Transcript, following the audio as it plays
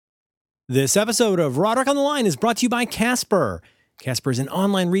This episode of Roderick on the Line is brought to you by Casper. Casper is an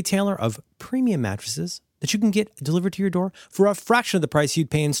online retailer of premium mattresses that you can get delivered to your door for a fraction of the price you'd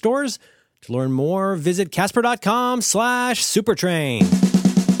pay in stores. To learn more, visit casper.com/supertrain.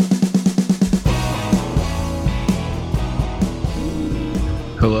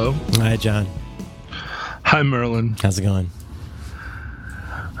 Hello. Hi, John. Hi, Merlin. How's it going?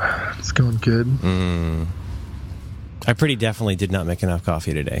 It's going good. I pretty definitely did not make enough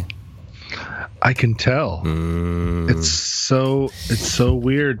coffee today. I can tell. It's so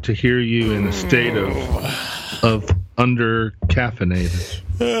weird to hear you in a state of under caffeinated.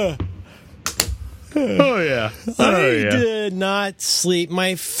 I did not sleep.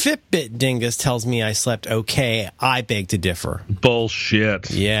 My Fitbit dingus tells me I slept okay. I beg to differ. Bullshit.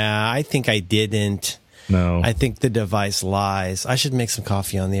 Yeah, I think I didn't. No. I think the device lies. I should make some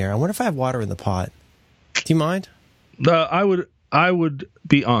coffee on the air. I wonder if I have water in the pot. Do you mind? I would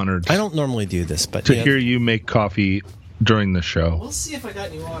be honored. I don't normally do this, but to hear you make coffee during the show. We'll see if I got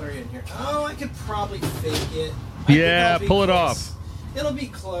any water in here. Oh, I could probably fake it. Yeah, pull it off. It'll be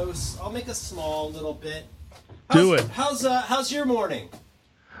close. I'll make a small little bit. Do it. How's your morning?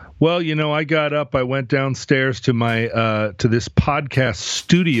 Well, you know, I got up. I went downstairs to my to this podcast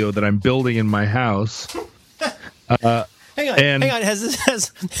studio that I'm building in my house. Hang on.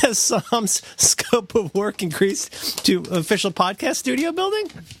 Has Sam's scope of work increased to official podcast studio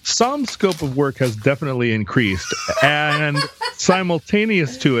building? Sam's scope of work has definitely increased, and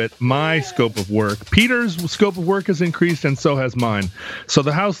simultaneous to it, my scope of work, Peter's scope of work has increased, and so has mine. So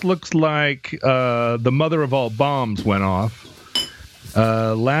the house looks like the mother of all bombs went off.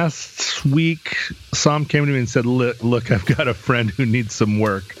 Last week, Sam came to me and said, "Look, I've got a friend who needs some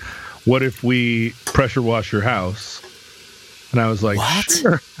work. What if we pressure wash your house?" And I was like, what?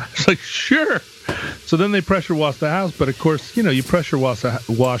 Sure. I was like, sure. So then they pressure wash the house. But of course, you know, you pressure wash a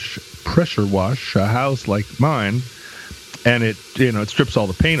house like mine, and it strips all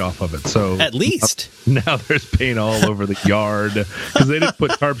the paint off of it. So at least now there's paint all over the yard because they didn't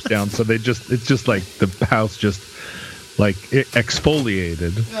put tarps down. So it's just like the house just like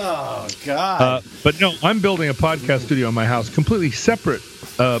exfoliated. Oh God! But no, I'm building a podcast studio in my house, completely separate.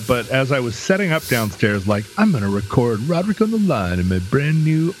 But as I was setting up downstairs, like, I'm going to record Roderick on the Line in my brand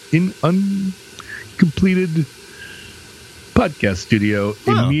new, uncompleted podcast studio.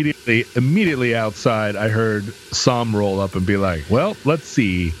 Wow. Immediately outside, I heard Sam roll up and be like, well, let's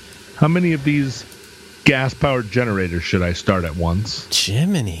see. How many of these gas-powered generators should I start at once?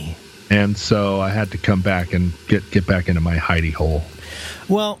 Jiminy. And so I had to come back and get back into my hidey hole.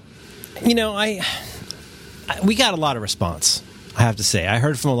 Well, you know, we got a lot of response. I have to say, I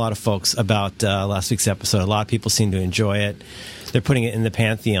heard from a lot of folks about last week's episode. A lot of people seem to enjoy it. They're putting it in the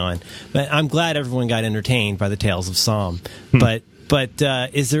pantheon. But I'm glad everyone got entertained by the tales of Sam. But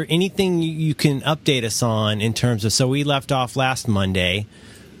is there anything you can update us on in terms of? So we left off last Monday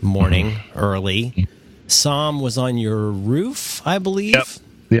morning early. Sam was on your roof, I believe.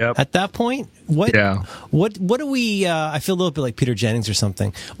 Yep. At that point, what do we? I feel a little bit like Peter Jennings or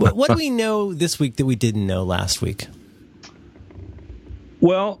something. What do we know this week that we didn't know last week?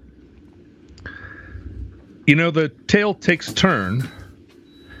 Well, you know, the tale takes a turn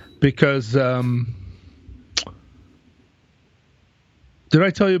because did I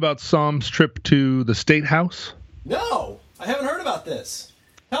tell you about Sam's trip to the State House? No, I haven't heard about this.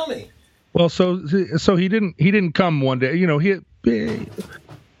 Tell me. Well, so he didn't come one day. You know,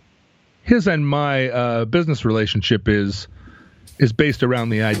 his and my business relationship is based around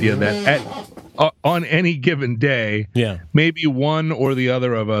the idea that on any given day, maybe one or the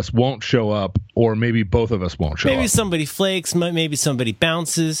other of us won't show up, or maybe both of us won't show up. Maybe somebody flakes, maybe somebody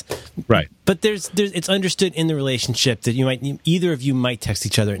bounces. Right. But there's it's understood in the relationship that either of you might text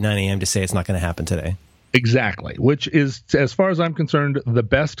each other at 9 a.m. to say it's not going to happen today. Exactly, which is, as far as I'm concerned, the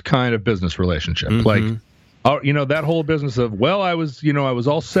best kind of business relationship. Mm-hmm. Like, that whole business of, well, I was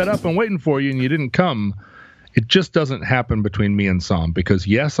all set up and waiting for you and you didn't come. It just doesn't happen between me and Sam because,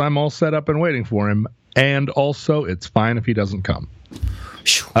 yes, I'm all set up and waiting for him, and also it's fine if he doesn't come.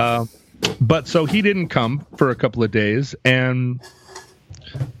 But so he didn't come for a couple of days, and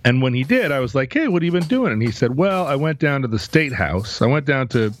when he did, I was like, hey, what have you been doing? And he said, well, I went down to the State House. I went down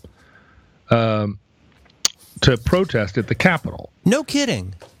to protest at the Capitol. No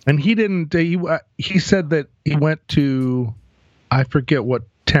kidding. And he didn't. He said that he went to, I forget what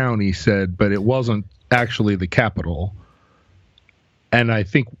town he said, but it wasn't actually the Capitol. And I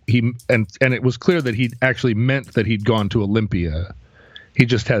think and it was clear that he actually meant that he'd gone to Olympia. He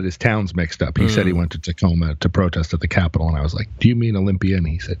just had his towns mixed up. He said he went to Tacoma to protest at the Capitol, and I was like, do you mean Olympia? And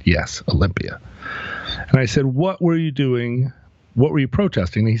he said, yes, Olympia. And I said, what were you doing what were you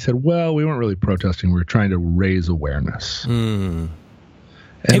protesting? And he said, well, we weren't really protesting. We were trying to raise awareness. And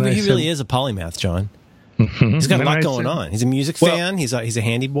And he I said, really is a polymath, John. He's got a And lot I going said, on. He's a music Well- fan. He's a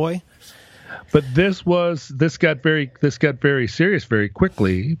handy boy. But this got very serious very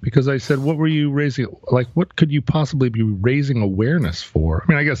quickly, because I said, what were you raising? Like, what could you possibly be raising awareness for? I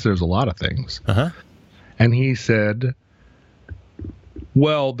mean, I guess there's a lot of things. And he said,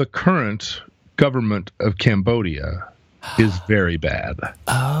 well, the current government of Cambodia is very bad.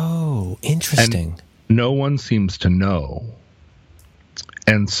 Oh, interesting. And no one seems to know.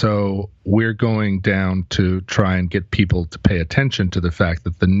 And so we're going down to try and get people to pay attention to the fact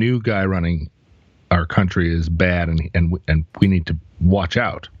that the new guy running our country is bad, and we need to watch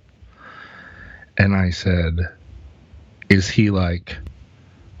out. And I said, is he like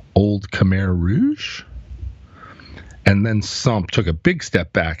old Khmer Rouge? And then Sump took a big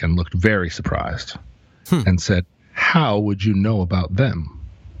step back and looked very surprised and said, how would you know about them?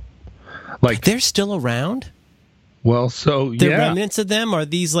 Like, They're still around? well, so The yeah. remnants of them? Are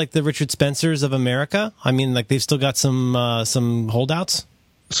these like the Richard Spencers of America? I mean, like they've still got some holdouts?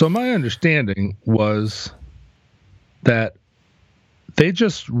 So my understanding was that they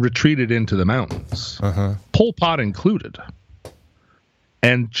just retreated into the mountains, Pol Pot included,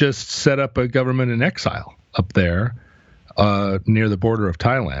 and just set up a government in exile up there near the border of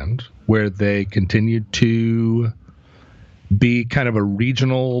Thailand, where they continued to be kind of a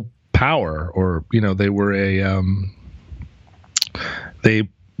regional power, or they were a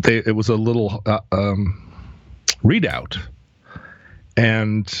it was a little redoubt.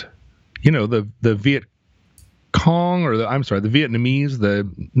 And, the Viet Cong, or the Vietnamese, the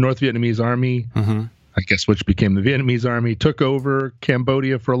North Vietnamese army, I guess, which became the Vietnamese army, took over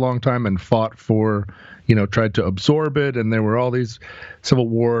Cambodia for a long time and fought for, tried to absorb it. And there were all these civil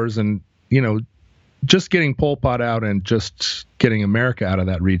wars, and, just getting Pol Pot out and just getting America out of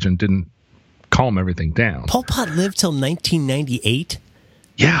that region didn't calm everything down. Pol Pot lived till 1998?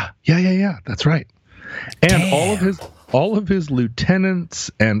 Yeah. That's right. And Damn. all of his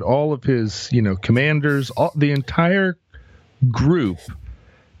lieutenants and all of his, commanders, the entire group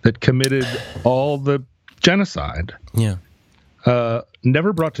that committed all the genocide, Yeah.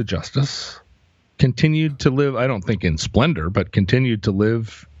 never brought to justice, continued to live, I don't think in splendor, but continued to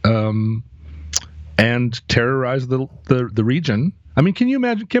live and terrorize the region. I mean, can you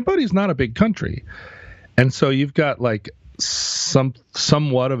imagine? Cambodia's not a big country. And so you've got like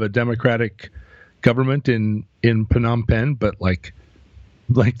somewhat of a democratic government in Phnom Penh, but like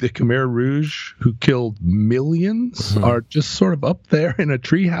the Khmer Rouge, who killed millions, are just sort of up there in a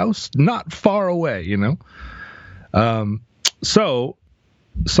treehouse, not far away, So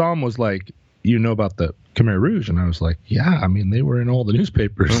Sam was like, about the Khmer Rouge? And I was like, yeah, I mean, they were in all the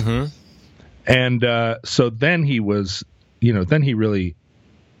newspapers. And so then he was, then he really,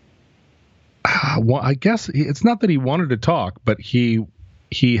 I guess it's not that he wanted to talk, but he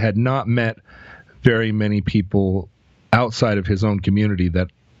had not met very many people outside of his own community that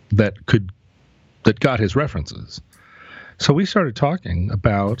got his references. So we started talking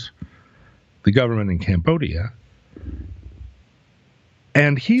about the government in Cambodia,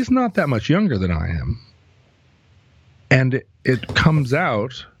 and he's not that much younger than I am. And it comes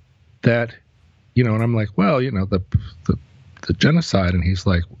out that, and I'm like, well, the genocide, and he's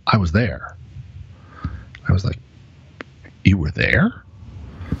like, I was there. I was like, you were there?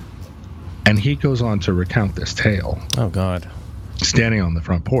 And he goes on to recount this tale. Oh, God. Standing on the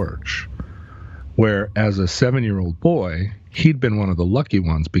front porch, where as a 7-year-old boy, he'd been one of the lucky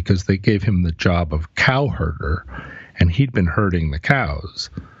ones because they gave him the job of cow herder, and he'd been herding the cows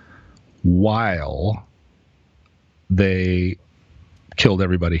while they killed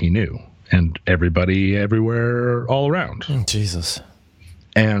everybody he knew and everybody everywhere all around. Oh, Jesus.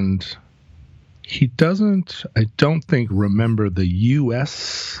 And he doesn't, I don't think, remember the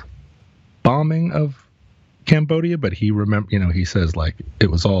U.S. bombing of Cambodia, but he he says like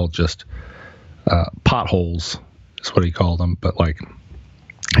it was all just potholes is what he called them. But like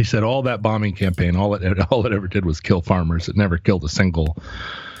he said, all that bombing campaign, all it ever did was kill farmers. It never killed a single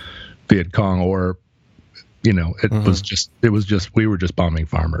Viet Cong, or it was just we were just bombing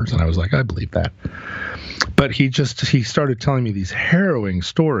farmers. And I was like, I believe that. But he started telling me these harrowing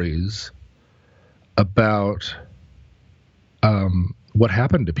stories about what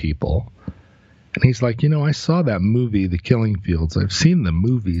happened to people. And he's like, I saw that movie, The Killing Fields. I've seen the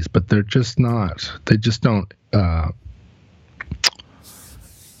movies, but they just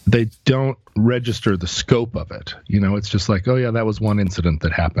don't register the scope of it. It's just like, oh yeah, that was one incident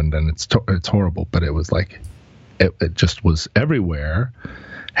that happened and it's horrible. But it was like, it just was everywhere,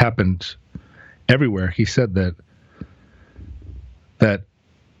 happened everywhere. He said that that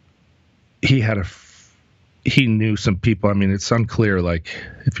he knew some people. I mean, it's unclear, like,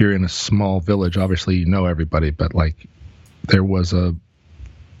 if you're in a small village, obviously you know everybody, but like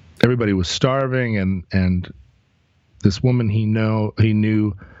everybody was starving, and this woman he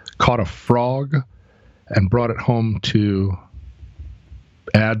knew caught a frog and brought it home to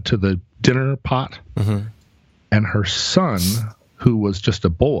add to the dinner pot. Mm-hmm. And her son, who was just a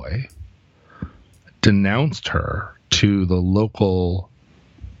boy, denounced her to the local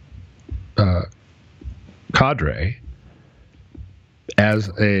cadre as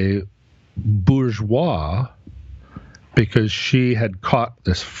a bourgeois because she had caught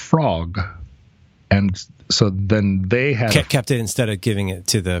this frog. And so then they had kept it instead of giving it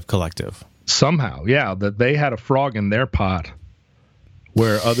to the collective. Somehow, yeah, that they had a frog in their pot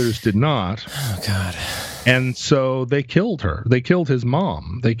where others did not. Oh, God. And so they killed her. They killed his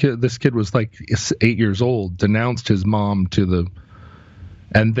mom. This kid was like 8 years old, denounced his mom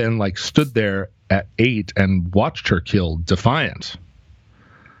and then like stood there at 8 and watched her killed, defiant,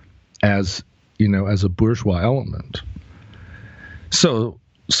 as a bourgeois element. So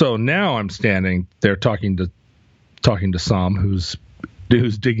now I'm standing there talking to Sam, who's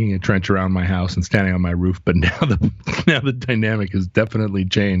digging a trench around my house and standing on my roof. But now the dynamic has definitely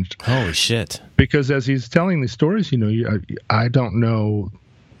changed. Holy shit! Because as he's telling these stories, I don't know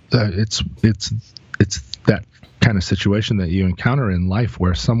that it's that kind of situation that you encounter in life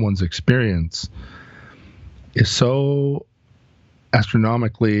where someone's experience is so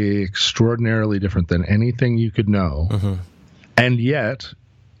astronomically, extraordinarily different than anything you could know, mm-hmm. and yet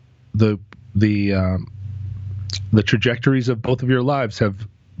the trajectories of both of your lives have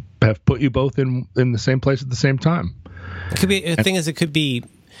put you both in the same place at the same time. It could be it could be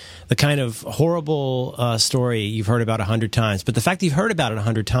the kind of horrible story you've heard about 100 times, but the fact that you've heard about it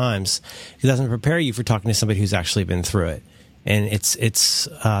 100 times, it doesn't prepare you for talking to somebody who's actually been through it, and it's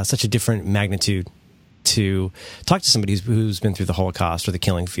such a different magnitude to talk to somebody who's been through the Holocaust or the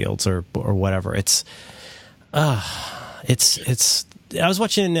killing fields or whatever. It's I was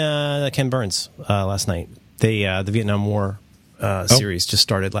watching Ken Burns last night. The Vietnam War series just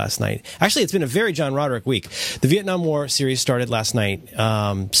started last night. Actually, it's been a very John Roderick week. The Vietnam War series started last night,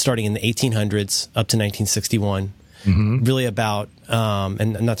 starting in the 1800s up to 1961. Mm-hmm. Really about,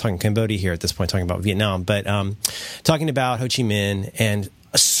 and I'm not talking Cambodia here at this point, talking about Vietnam, but talking about Ho Chi Minh and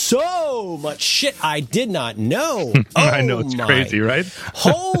so much shit I did not know. I know, it's crazy, right?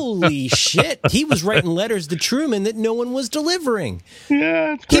 Holy shit. He was writing letters to Truman that no one was delivering.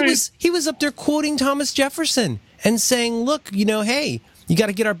 Yeah, it's great. He was up there quoting Thomas Jefferson and saying, look, hey, you got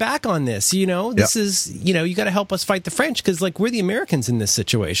to get our back on this. This is, you got to help us fight the French because, like, we're the Americans in this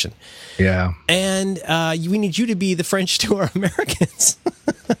situation. Yeah. And we need you to be the French to our Americans.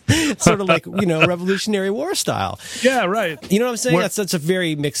 Sort of like, Revolutionary War style. Yeah, right. You know what I'm saying? That's a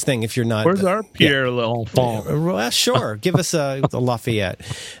very mixed thing if you're not. Where's our Pierre L'Enfant? Well, sure. Give us a Lafayette.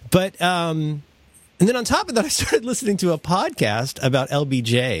 But, and then on top of that, I started listening to a podcast about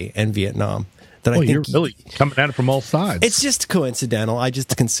LBJ and Vietnam. That I think you're really coming at it from all sides. It's just coincidental. I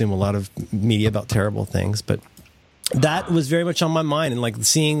just consume a lot of media about terrible things, but that was very much on my mind. And like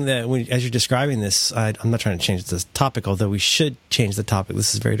seeing that as you're describing this, I'm not trying to change this topic, although we should change the topic.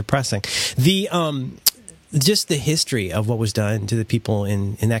 This is very depressing. The just the history of what was done to the people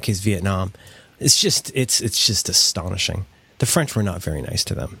in that case Vietnam. It's just astonishing. The French were not very nice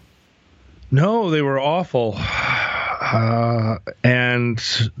to them. No, they were awful. And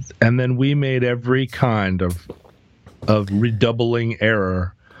then we made every kind of redoubling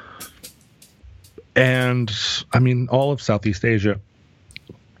error. And I mean, all of Southeast Asia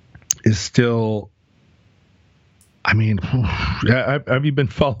is still, I mean, have you been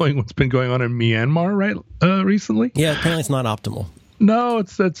following what's been going on in Myanmar recently? Yeah, apparently it's not optimal. No,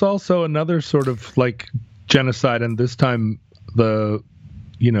 it's also another sort of like genocide, and this time the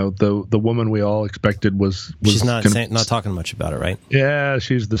woman we all expected was she's not talking much about it, right? Yeah,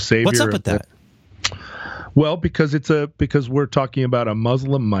 she's the savior. What's up with that? Well, because we're talking about a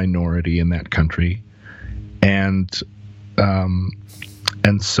Muslim minority in that country, and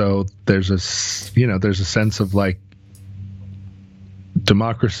so there's a sense of like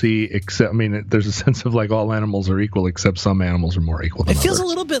democracy, there's a sense of like all animals are equal except some animals are more equal than others. It feels a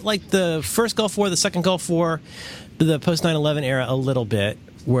little bit like the first Gulf War, the second Gulf War, the post 9/11 era a little bit,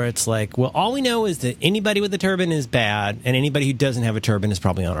 where it's like, well, all we know is that anybody with a turban is bad and anybody who doesn't have a turban is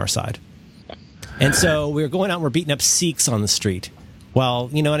probably on our side. And so we're going out and we're beating up Sikhs on the street Well,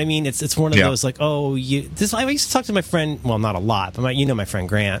 you know what I mean? It's one of those like, I used to talk to my friend, well, not a lot, but my friend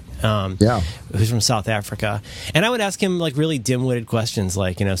Grant, who's from South Africa. And I would ask him like really dim-witted questions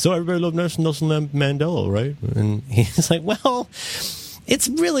like, so everybody loved Nelson Mandela, right? And he's like, well, it's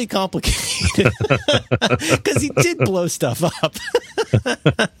really complicated because he did blow stuff up.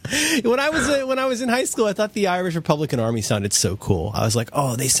 When I was in high school, I thought the Irish Republican Army sounded so cool. I was like,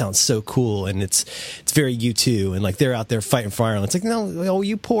 oh, they sound so cool, and it's very U2, and like they're out there fighting for Ireland. It's like, no,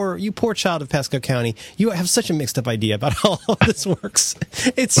 you poor child of Pasco County, you have such a mixed up idea about how all this works.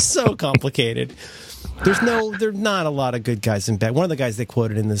 It's so complicated. There's not a lot of good guys in back. One of the guys they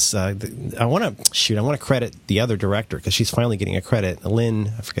quoted in this, I want to credit the other director because she's finally getting a credit.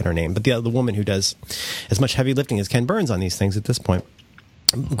 Lynn, I forget her name, but the woman who does as much heavy lifting as Ken Burns on these things at this point.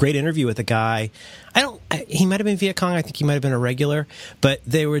 Great interview with a guy. He might have been Viet Cong. I think he might have been a regular, but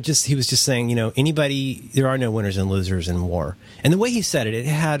he was just saying, there are no winners and losers in war. And the way he said it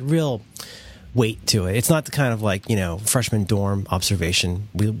had real weight to it. It's not the kind of like, freshman dorm observation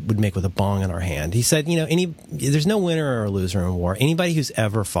we would make with a bong in our hand. He said, there's no winner or a loser in war. Anybody who's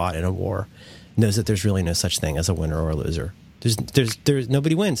ever fought in a war knows that there's really no such thing as a winner or a loser. There's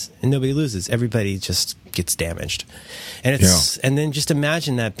nobody wins and nobody loses. Everybody just gets damaged. And and then just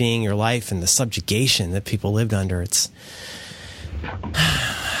imagine that being your life and the subjugation that people lived under. It's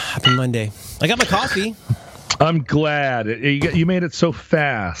Happy Monday. I got my coffee. I'm glad you made it so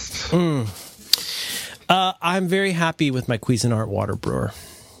fast. I'm very happy with my Cuisinart water brewer.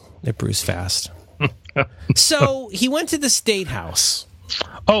 It brews fast. So he went to the State House.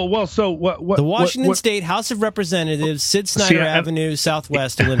 Oh, well, so what? The Washington State House of Representatives, Sid Snyder Avenue,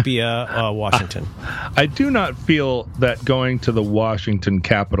 Southwest Olympia, Washington. I do not feel that going to the Washington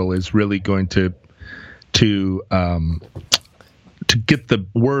Capitol is really going to get the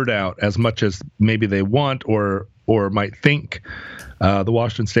word out as much as maybe they want or might think. The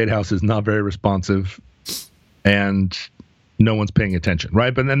Washington State House is not very responsive, and no one's paying attention,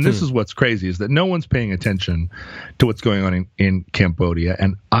 right? But then this is what's crazy is that no one's paying attention to what's going on in Cambodia.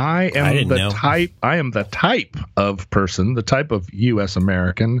 And I am the type of person, the type of U.S.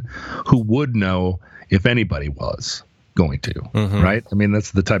 American who would know if anybody was going to, right? I mean, that's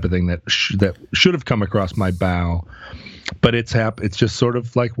the type of thing that should have come across my bow. But it's just sort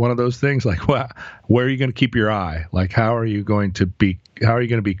of like one of those things like, where are you going to keep your eye? Like, how are you going to be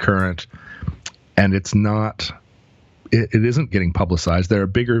current? And it's not, it isn't getting publicized. There are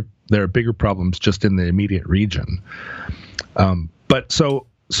bigger problems just in the immediate region. But so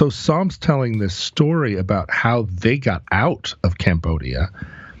Sam's telling this story about how they got out of Cambodia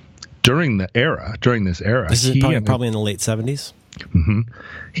during this era. This is probably in the late 70s. Mm-hmm.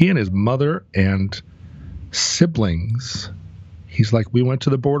 He and his mother and siblings, he's like, we went to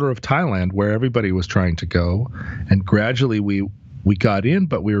the border of Thailand where everybody was trying to go, and gradually we got in,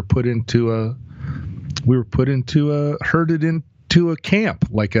 but we were herded into a camp,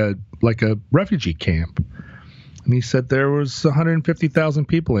 like a refugee camp. And he said there was 150,000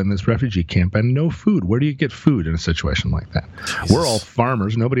 people in this refugee camp and no food. Where do you get food in a situation like that? Jesus. We're all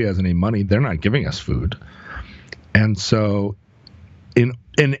farmers. Nobody has any money. They're not giving us food. And so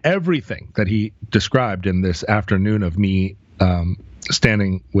in everything that he described in this afternoon of me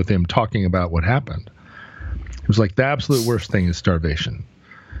standing with him talking about what happened, it was like the absolute worst thing is starvation.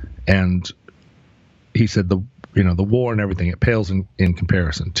 And he said the war and everything, it pales in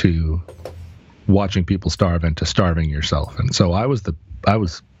comparison to watching people starve and to starving yourself. And so I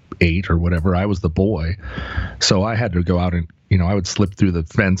was 8 or whatever. I was the boy. So I had to go out and, I would slip through the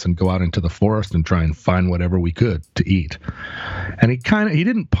fence and go out into the forest and try and find whatever we could to eat. And he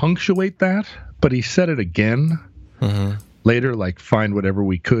didn't punctuate that, but he said it again later, like find whatever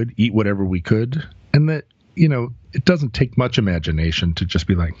we could, eat whatever we could. And that, it doesn't take much imagination to just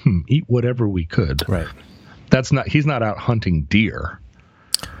be like, eat whatever we could. Right. He's not out hunting deer.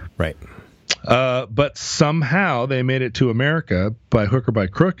 Right. But somehow they made it to America by hook or by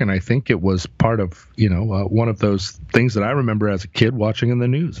crook, and I think it was part of one of those things that I remember as a kid watching in the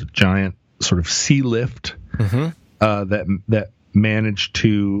news, a giant sort of sea lift that managed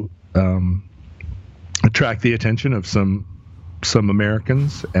to attract the attention of some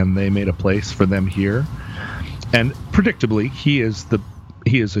Americans, and they made a place for them here. And predictably, he is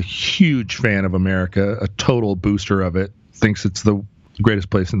a huge fan of America, a total booster of it, thinks it's the greatest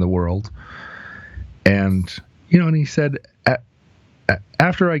place in the world. And, and he said,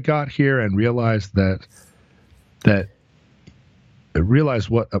 after I got here and realized that I realized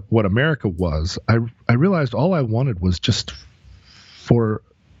what America was, I realized all I wanted was just for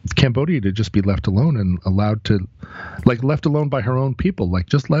Cambodia to just be left alone and allowed to, like, left alone by her own people. Like,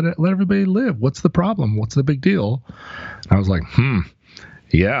 just let everybody live. What's the problem? What's the big deal? And I was like,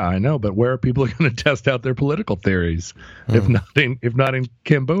 Yeah, I know, but where are people going to test out their political theories? If not in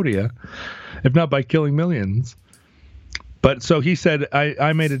Cambodia, if not by killing millions. But so he said,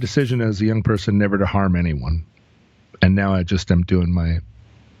 I made a decision as a young person never to harm anyone, and now I just am doing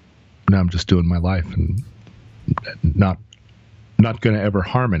I'm just doing my life and not going to ever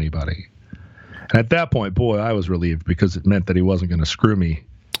harm anybody. And at that point, boy, I was relieved because it meant that he wasn't going to screw me.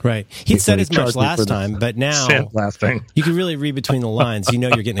 Right. He'd said as much last time, but now you can really read between the lines. You know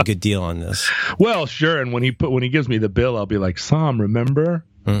you're getting a good deal on this. Well, sure. And when he gives me the bill, I'll be like, Sam, remember?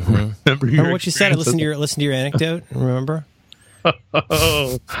 Remember what you said? Listen to your anecdote. Remember?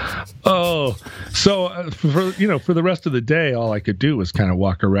 Oh. So for the rest of the day, all I could do was kind of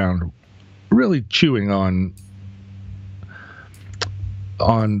walk around, really chewing on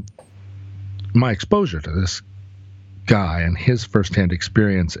my exposure to this guy and his firsthand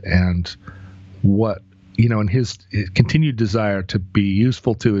experience and what, and his continued desire to be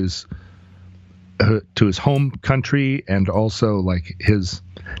useful to his home country, and also like his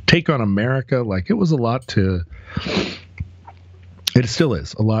take on America. Like it was it still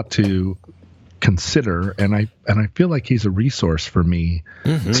is a lot to consider. And I feel like he's a resource for me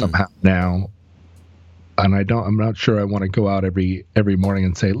somehow now. And I'm not sure I want to go out every morning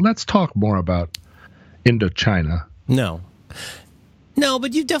and say, let's talk more about Indochina. No,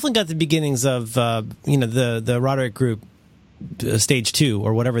 but you've definitely got the beginnings of, the Roderick Group stage 2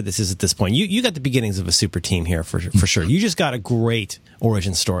 or whatever this is at this point. You got the beginnings of a super team here for sure. You just got a great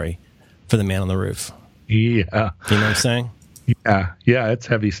origin story for the Man on the Roof. Yeah. You know what I'm saying? Yeah, it's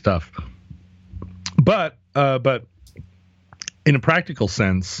heavy stuff. But in a practical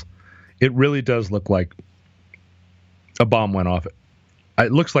sense, it really does look like a bomb went off.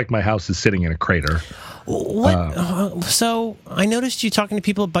 It looks like my house is sitting in a crater. What? So I noticed you talking to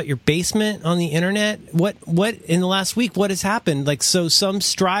people about your basement on the internet. What in the last week? What has happened? Like, so some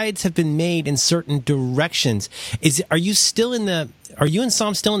strides have been made in certain directions. Are you and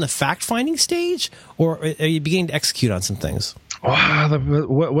Sam still in the fact finding stage, or are you beginning to execute on some things?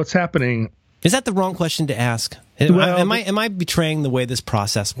 What's happening? Is that the wrong question to ask? Am I betraying the way this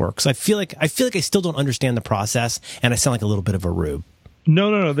process works? I feel like I still don't understand the process, and I sound like a little bit of a rube.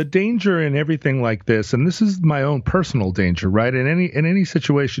 No. The danger in everything like this, and this is my own personal danger, right? In any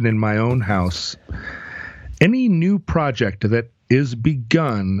situation in my own house, any new project that is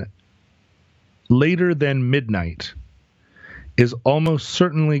begun later than midnight is almost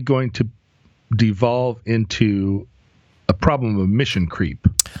certainly going to devolve into a problem of mission creep.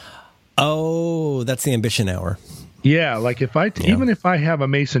 Oh, that's the ambition hour. Yeah, like even if I have a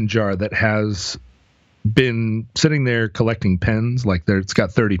mason jar that has been sitting there collecting pens, like it's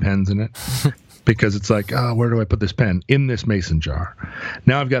got 30 pens in it, because it's like, where do I put this pen? In this mason jar.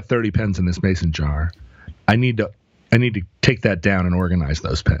 Now I've got 30 pens in this mason jar. I need to take that down and organize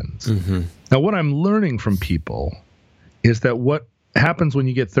those pens. Mm-hmm. Now, what I'm learning from people is that what happens when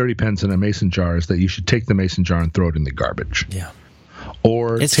you get 30 pens in a mason jar is that you should take the mason jar and throw it in the garbage. Yeah.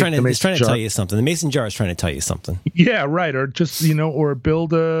 Or it's trying to tell you something. The mason jar is trying to tell you something. Yeah, right. Or just, or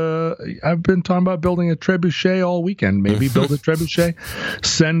build I've been talking about building a trebuchet all weekend. Maybe build a trebuchet,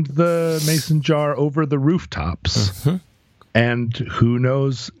 send the mason jar over the rooftops, and who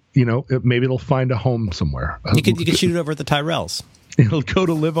knows, maybe it'll find a home somewhere. You could shoot it over at the Tyrells. It'll go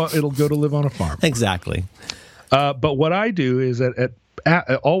to live on a farm. Exactly. But what I do is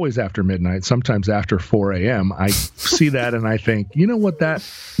always after midnight, sometimes after 4 a.m., I see that and I think, what that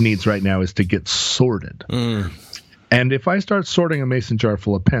needs right now is to get sorted. And if I start sorting a mason jar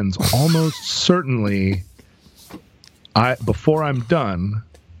full of pens, almost certainly, before I'm done,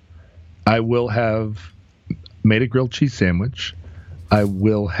 I will have made a grilled cheese sandwich. I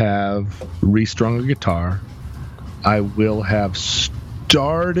will have restrung a guitar. I will have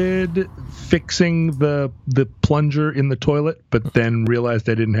started fixing the plunger in the toilet, but then realized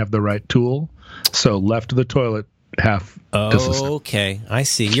I didn't have the right tool, so left the toilet half. Okay, I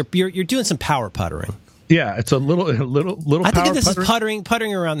see. You're doing some power puttering. Yeah, it's a little. I think of this as puttering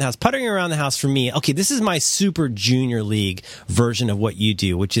around the house. Puttering around the house for me. Okay, this is my super junior league version of what you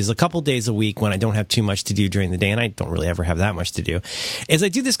do, which is a couple days a week when I don't have too much to do during the day, and I don't really ever have that much to do. Is I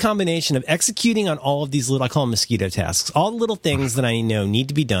do this combination of executing on all of these little, I call them mosquito tasks, all the little things that I know need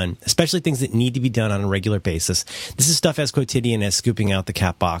to be done, especially things that need to be done on a regular basis. This is stuff as quotidian as scooping out the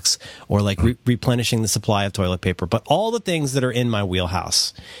cat box or like replenishing the supply of toilet paper, but all the things that are in my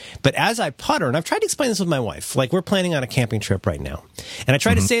wheelhouse. But as I putter, and I've tried to explain this with my wife. Like, we're planning on a camping trip right now. And I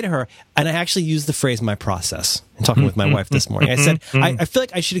try to say to her, and I actually use the phrase "my process" in talking with my wife this morning. I said, I feel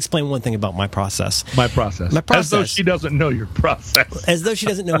like I should explain one thing about my process. My process. As though she doesn't know your process. As though she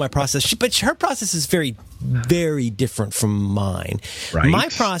doesn't know my process. But her process is very, very different from mine. Right. My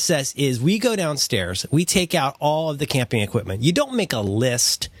process is we go downstairs, we take out all of the camping equipment. You don't make a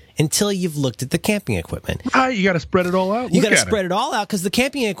list until you've looked at the camping equipment. You got to spread it all out. You got to spread it all out because the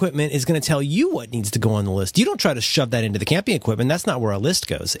camping equipment is going to tell you what needs to go on the list. You don't try to shove that into the camping equipment. That's not where a list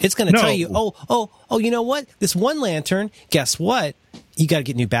goes. It's going to tell you, you know what? This one lantern, guess what? You got to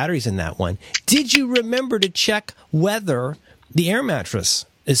get new batteries in that one. Did you remember to check whether the air mattress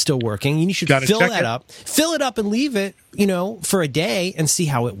is still working? You should fill that up. Fill it up and leave it, for a day and see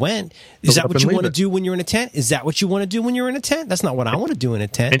how it went. Is that what you want to do when you're in a tent? Is that what you want to do when you're in a tent? That's not what I want to do in a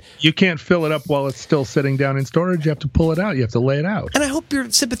tent. And you can't fill it up while it's still sitting down in storage. You have to pull it out. You have to lay it out. And I hope you're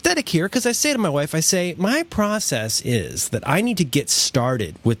sympathetic here, because I say to my wife, my process is that I need to get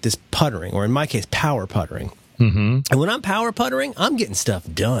started with this puttering, or in my case, power puttering. Mm-hmm. And when I'm power puttering, I'm getting stuff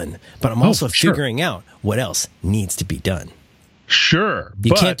done. But I'm also figuring out what else needs to be done. Sure.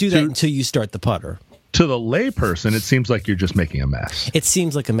 You can't do that until you start the putter. To the layperson, it seems like you're just making a mess. It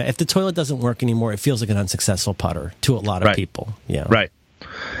seems like a mess. If the toilet doesn't work anymore, it feels like an unsuccessful putter to a lot of people. Yeah. Right.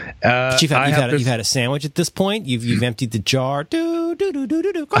 But you've had a sandwich at this point. You've emptied the jar.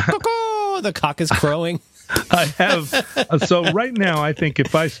 The cock is crowing. I have. So right now, I think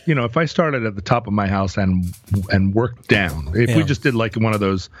if I started at the top of my house and worked down, if we just did like one of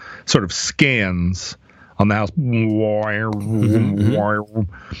those sort of scans on the house,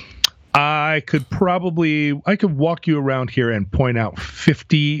 I could walk you around here and point out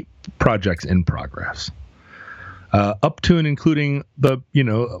 50 projects in progress, up to and including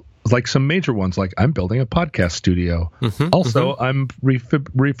like some major ones, like I'm building a podcast studio. I'm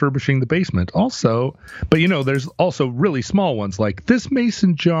refurbishing the basement. Also, but there's also really small ones, like this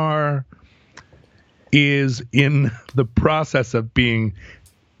mason jar is in the process of being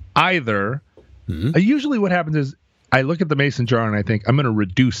either. Usually what happens is I look at the mason jar and I think, I'm going to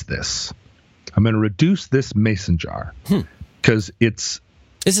reduce this. I'm going to reduce this mason jar because This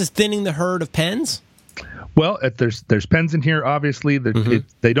is thinning the herd of pens? Well, there's pens in here, obviously.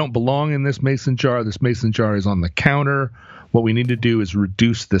 They don't belong in this mason jar. This mason jar is on the counter. What we need to do is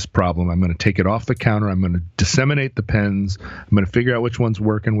reduce this problem. I'm going to take it off the counter. I'm going to disseminate the pens. I'm going to figure out which ones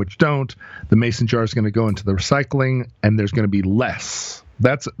work and which don't. The mason jar is going to go into the recycling, and there's going to be less.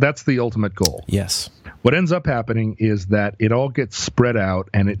 That's the ultimate goal. Yes. What ends up happening is that it all gets spread out,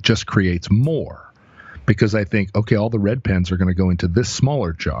 and it just creates more. Because I think, okay, all the red pens are going to go into this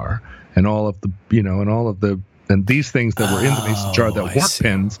smaller jar, and all of the and these things that were in the mason jar that weren't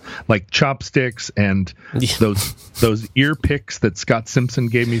pens, like chopsticks and those ear picks that Scott Simpson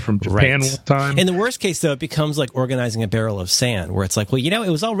gave me from Japan one time. In the worst case, though, it becomes like organizing a barrel of sand, where it's like, well, it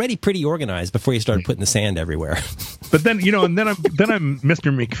was already pretty organized before you started putting the sand everywhere. But then, and then I'm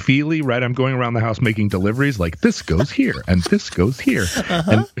Mr. McFeely, right? I'm going around the house making deliveries, like this goes here and this goes here,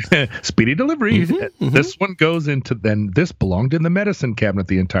 and speedy delivery. This one goes into, then this belonged in the medicine cabinet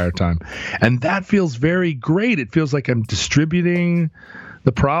the entire time, and that feels very great. It feels like I'm distributing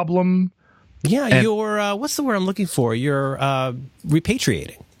the problem. Yeah, you're what's the word I'm looking for? You're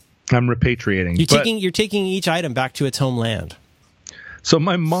repatriating. I'm repatriating. You're taking each item back to its homeland. So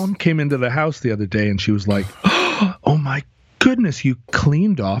my mom came into the house the other day and she was like, "Oh my goodness, you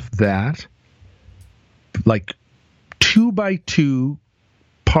cleaned off that like 2x2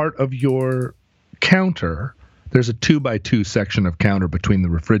 part of your counter. There's a 2x2 section of counter between the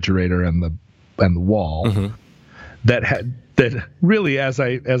refrigerator and the wall." That really, as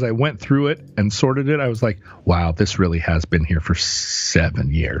I went through it and sorted it, I was like, wow, this really has been here for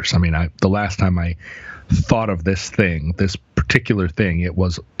 7 years. I mean, the last time I thought of this particular thing, it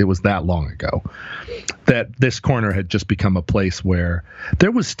was that long ago. That this corner had just become a place where there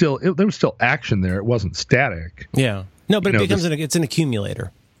was still action there. It wasn't static. Yeah. No, but it becomes it's an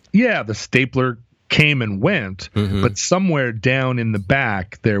accumulator. Yeah, the stapler came and went, but somewhere down in the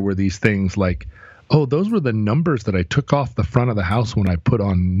back there were these things like, oh, those were the numbers that I took off the front of the house when I put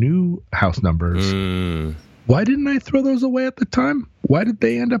on new house numbers. Why didn't I throw those away at the time? Why did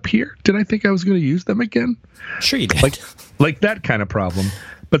they end up here? Did I think I was going to use them again? Sure you did. Like that kind of problem.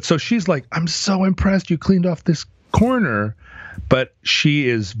 But so she's like, I'm so impressed you cleaned off this corner. But she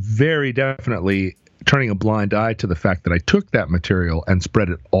is very definitely turning a blind eye to the fact that I took that material and spread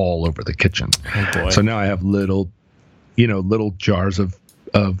it all over the kitchen. Oh boy. So now I have little jars of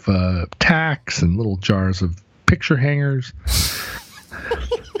tacks and little jars of picture hangers.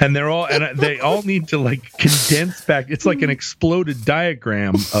 And they all need to like condense back. It's like an exploded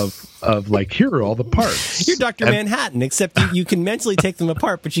diagram of like, here are all the parts. You're Dr. Manhattan, except you can mentally take them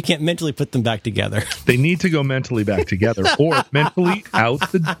apart, but you can't mentally put them back together. They need to go mentally back together or mentally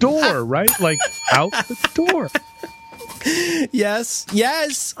out the door, right? Like out the door. Yes.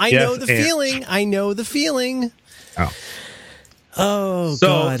 I know the feeling. I know the feeling. Oh,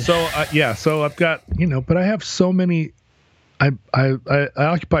 God. So I've got, but I have so many. I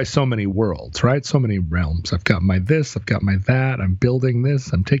occupy so many worlds, right? So many realms. I've got my this, I've got my that. I'm building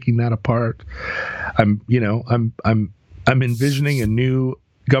this, I'm taking that apart. I'm envisioning a new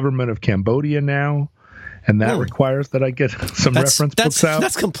government of Cambodia now, and that requires that I get some reference books out.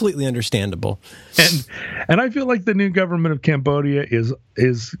 That's completely understandable. And I feel like the new government of Cambodia is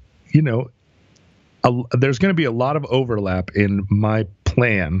there's going to be a lot of overlap in my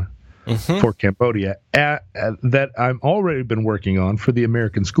plan. For Cambodia that I'm already been working on for the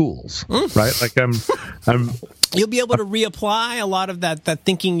American schools, right? Like I'm. You'll be able to reapply a lot of that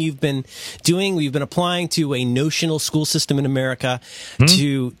thinking you've been doing. We've been applying to a notional school system in America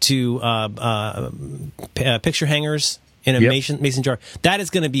to picture hangers in a mason jar. That is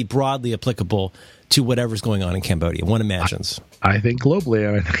going to be broadly applicable to whatever's going on in Cambodia. One imagines. I think globally,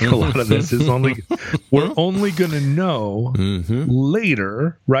 and I think a lot of this is we're only going to know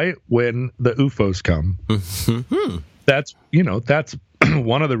later, right? When the UFOs come. That's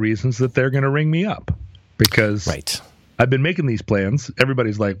one of the reasons that they're going to ring me up, because I've been making these plans.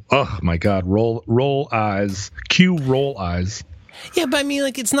 Everybody's like, oh my God, roll eyes, cue roll eyes. Yeah, but I mean,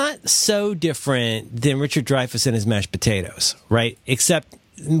 like, it's not so different than Richard Dreyfuss and his mashed potatoes, right? Except,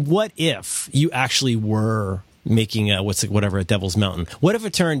 what if you actually were making a Devil's Mountain? What if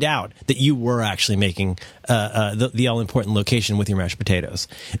it turned out that you were actually making the all-important location with your mashed potatoes?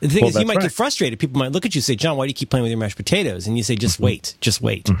 The thing is, you might get frustrated. People might look at you and say, John, why do you keep playing with your mashed potatoes? And you say, just wait.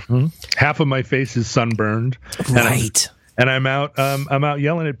 Half of my face is sunburned. Right. And I'm out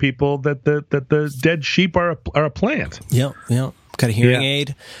yelling at people that the dead sheep are a plant. Yep. Got a hearing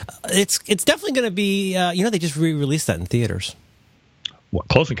aid. It's definitely going to be, they just re-released that in theaters. What,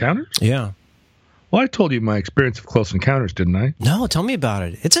 Close Encounters? Yeah. Well, I told you my experience of Close Encounters, didn't I? No, tell me about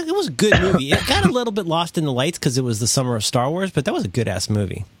it. It was a good movie. It got a little bit lost in the lights because it was the summer of Star Wars, but that was a good-ass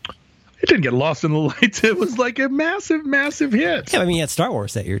movie. It didn't get lost in the lights. It was like a massive, massive hit. Yeah, I mean, you had Star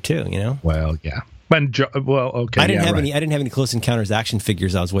Wars that year, too, Well, yeah. Okay. I didn't have any Close Encounters action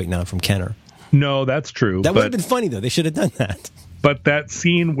figures I was waiting on from Kenner. No, that's true. That would have been funny, though. They should have done that. But that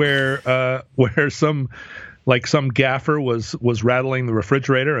scene where some gaffer was rattling the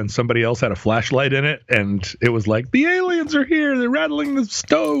refrigerator and somebody else had a flashlight in it, and it was like, the aliens are here, they're rattling the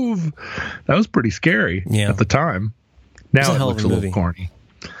stove. That was pretty scary at the time. Now it looks a little corny.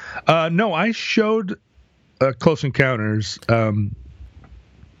 No, I showed Close Encounters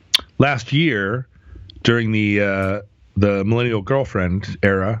last year during the Millennial Girlfriend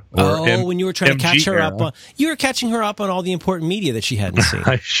era. When you were trying to catch her up. You were catching her up on all the important media that she hadn't seen.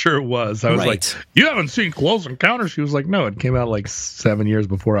 I sure was. I was like, you haven't seen Close Encounters? She was like, no, it came out like 7 years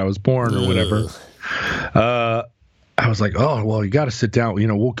before I was born or whatever. I was like, oh, well, you got to sit down.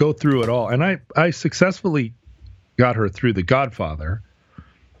 We'll go through it all. And I successfully got her through The Godfather.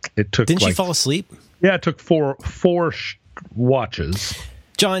 It took. Didn't she fall asleep? Yeah, it took four watches.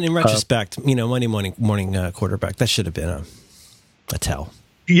 John, in retrospect, Monday morning quarterback, that should have been a tell.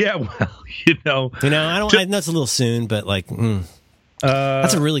 Yeah, well, I know it's a little soon, but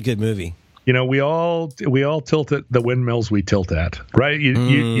that's a really good movie. We all tilt at the windmills we tilt at, right?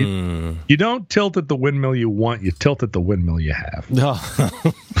 You don't tilt at the windmill you want, you tilt at the windmill you have.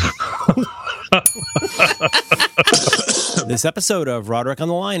 This episode of Roderick on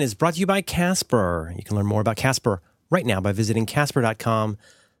the Line is brought to you by Casper. You can learn more about Casper right now by visiting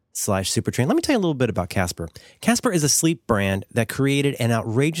casper.com/supertrain. Let me tell you a little bit about Casper. Casper is a sleep brand that created an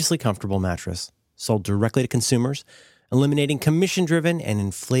outrageously comfortable mattress sold directly to consumers, eliminating commission-driven and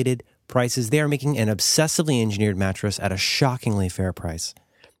inflated prices. They are making an obsessively engineered mattress at a shockingly fair price.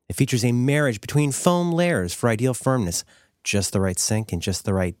 It features a marriage between foam layers for ideal firmness, just the right sink and just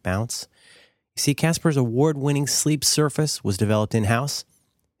the right bounce. You see, Casper's award-winning sleep surface was developed in-house.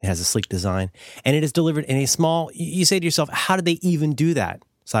 It has a sleek design, and it is delivered in a small, you say to yourself, how did they even do that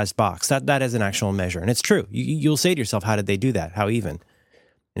size box? That is an actual measure, and it's true. You'll say to yourself, how did they do that? How even?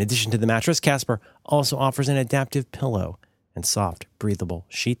 In addition to the mattress, Casper also offers an adaptive pillow and soft, breathable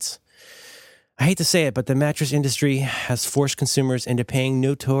sheets. I hate to say it, but the mattress industry has forced consumers into paying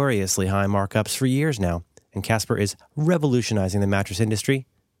notoriously high markups for years now, and Casper is revolutionizing the mattress industry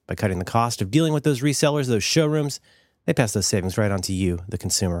by cutting the cost of dealing with those resellers, those showrooms. They pass those savings right on to you, the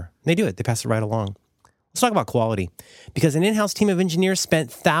consumer. They do it. They pass it right along. Let's talk about quality, because an in-house team of engineers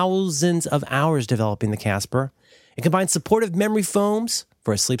spent thousands of hours developing the Casper. It combines supportive memory foams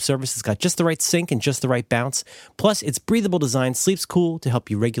for a sleep surface. It's got just the right sink and just the right bounce. Plus, its breathable design sleeps cool to help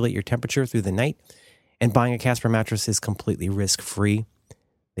you regulate your temperature through the night. And buying a Casper mattress is completely risk-free.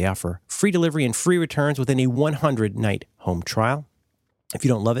 They offer free delivery and free returns within a 100-night home trial. If you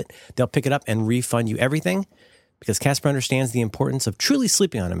don't love it, they'll pick it up and refund you everything, because Casper understands the importance of truly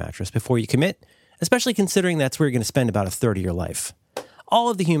sleeping on a mattress before you commit, especially considering that's where you're going to spend about a third of your life. All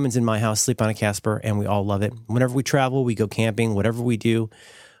of the humans in my house sleep on a Casper, and we all love it. Whenever we travel, we go camping, whatever we do,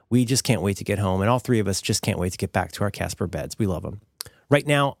 we just can't wait to get home. And all three of us just can't wait to get back to our Casper beds. We love them. Right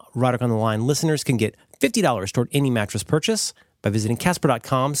now, Roderick on the Line listeners can get $50 toward any mattress purchase by visiting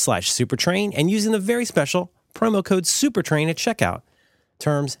Casper.com/supertrain and using the very special promo code SUPERTRAIN at checkout.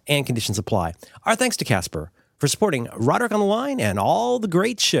 Terms and conditions apply. Our thanks to Casper for supporting Roderick on the Line and all the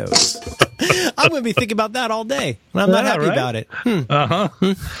great shows. I'm going to be thinking about that all day, and I'm not happy about it. Yeah,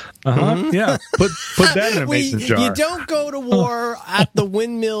 put that in a mason jar. You don't go to war at the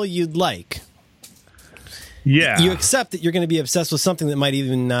windmill you'd like. Yeah. You accept that you're going to be obsessed with something that might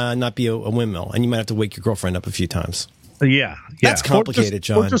even not be a windmill, and you might have to wake your girlfriine up a few times. Yeah. That's complicated,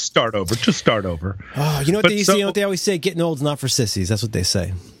 John. Or just start over. Oh, you know what you know what they always say? Getting old's not for sissies. That's what they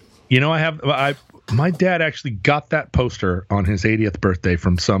say. You know, my dad actually got that poster on his 80th birthday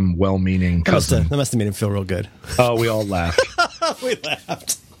from some well-meaning cousin. That must have made him feel real good. Oh, we all laughed. We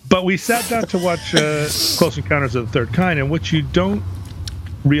laughed. But we sat down to watch Close Encounters of the Third Kind, and what you don't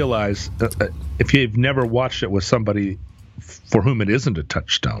realize, if you've never watched it with somebody for whom it isn't a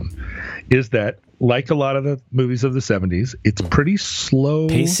touchstone, is that, like a lot of the movies of the 70s, it's pretty slow.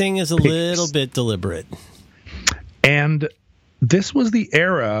 Pacing is a little bit deliberate. And this was the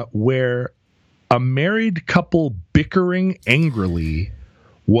era where a married couple bickering angrily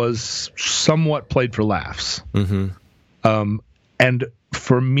was somewhat played for laughs. Mm-hmm. And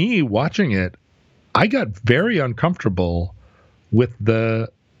for me, watching it, I got very uncomfortable with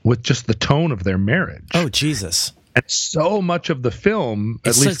just the tone of their marriage. Oh, Jesus. And so much of the film,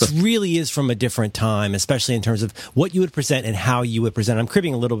 it really is from a different time, especially in terms of what you would present and how you would present. I'm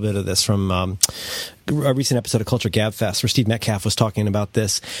cribbing a little bit of this from a recent episode of Culture Gabfest where Steve Metcalf was talking about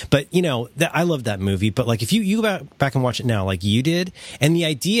this. But, I love that movie. But, like, if you go back and watch it now, like you did, and the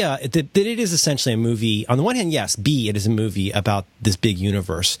idea that it is essentially a movie, on the one hand, yes, it is a movie about this big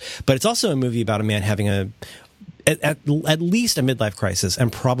universe. But it's also a movie about a man having at least a midlife crisis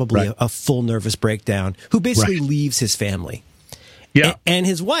and probably a full nervous breakdown, who basically leaves his family. Yeah. And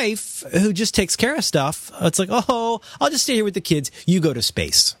his wife, who just takes care of stuff. It's like, oh, I'll just stay here with the kids. You go to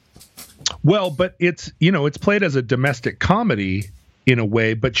space. Well, but it's played as a domestic comedy in a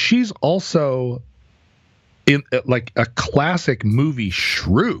way, but she's also in like a classic movie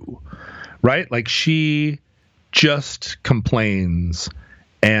shrew, right? Like, she just complains,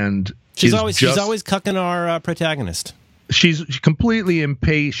 and she's always cucking our protagonist. She's completely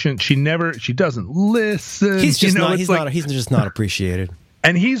impatient. She doesn't listen. He's just he's not appreciated.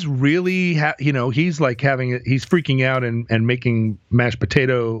 And he's really, he's like he's freaking out and making mashed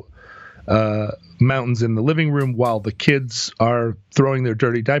potato mountains in the living room while the kids are throwing their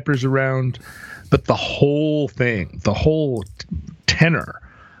dirty diapers around. But the whole thing, the whole tenor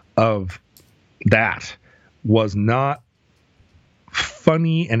of that was not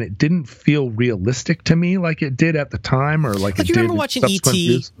funny, and it didn't feel realistic to me like it did at the time, or like it did. Remember watching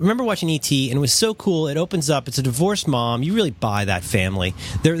E.T.? Remember watching E.T. and it was so cool. It opens up. It's a divorced mom. You really buy that family.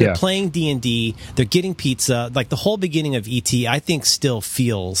 They're playing D&D. They're getting pizza. Like, the whole beginning of E.T. I think still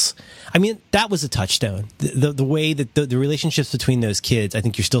feels. I mean, that was a touchstone. The way that the relationships between those kids, I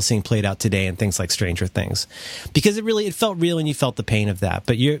think you're still seeing played out today in things like Stranger Things, because it felt real and you felt the pain of that.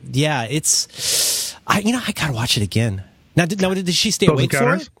 But I gotta watch it again. Now, did she stay awake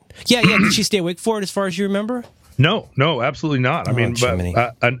for it? Yeah. Did she stay awake for it as far as you remember? No, absolutely not. I mean,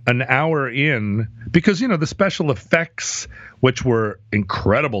 but an hour in, because, the special effects, which were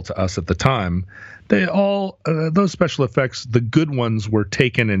incredible to us at the time, they all, those special effects, the good ones were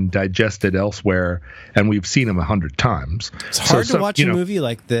taken and digested elsewhere, and we've seen them 100 times. It's hard to watch a movie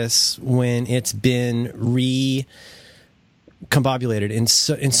like this when it's been combobulated in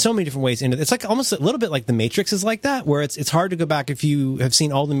so many different ways. And it's like almost a little bit like The Matrix is like that, where it's hard to go back if you have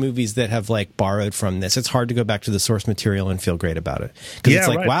seen all the movies that have like borrowed from this. It's hard to go back to the source material and feel great about it, because it's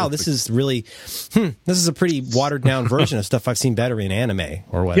like, wow, this is really this is a pretty watered down version of stuff I've seen better in anime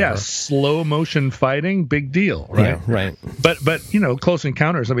or whatever. Yeah, slow motion fighting, big deal, right? Yeah, right. But Close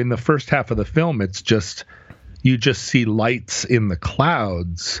Encounters, I mean, the first half of the film, it's just you just see lights in the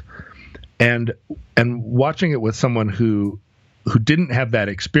clouds, and watching it with someone who didn't have that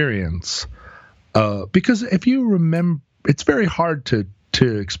experience, because if you remember, it's very hard to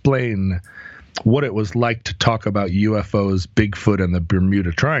explain what it was like to talk about UFOs, Bigfoot, and the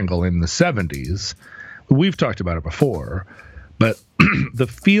Bermuda Triangle in the 70s. We've talked about it before, but the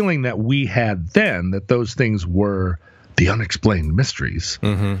feeling that we had then, that those things were the unexplained mysteries,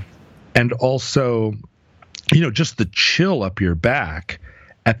 and also, just the chill up your back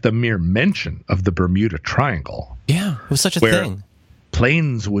at the mere mention of the Bermuda Triangle. Yeah, it was such a thing.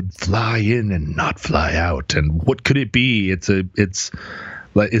 Planes would fly in and not fly out, and what could it be? It's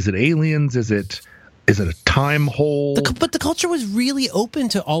like, is it aliens? Is it a time hole? But the culture was really open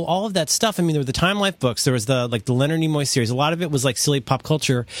to all of that stuff. I mean, there were the Time Life books. There was the Leonard Nimoy series. A lot of it was like silly pop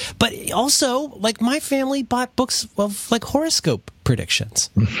culture. But also, like, my family bought books of like horoscope predictions,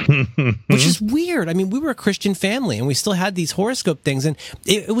 which is weird. I mean, we were a Christian family, and we still had these horoscope things, and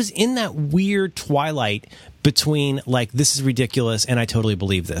it was in that weird twilight between like, this is ridiculous and I totally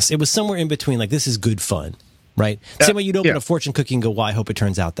believe this. It was somewhere in between, like, this is good fun, right? Same way you'd open a fortune cookie and go, well, I hope it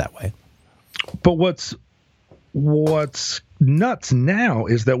turns out that way. But what's nuts now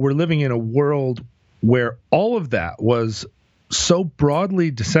is that we're living in a world where all of that was so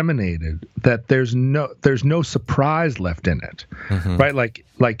broadly disseminated that there's no surprise left in it, right?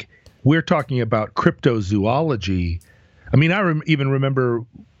 Like we're talking about cryptozoology. I mean, I even remember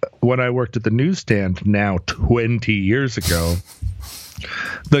when I worked at the newsstand now 20 years ago,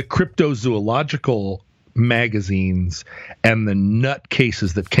 the cryptozoological magazines and the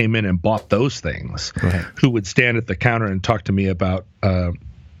nutcases that came in and bought those things, who would stand at the counter and talk to me about,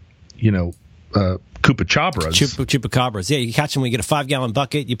 chupacabras. Chupacabras. Yeah, you catch them when you get a 5-gallon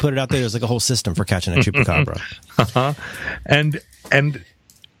bucket, you put it out there, there's like a whole system for catching a chupacabra. And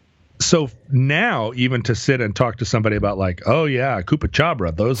so now, even to sit and talk to somebody about like, oh yeah,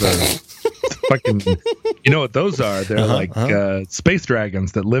 Chupacabra, those are fucking, you know what those are? They're space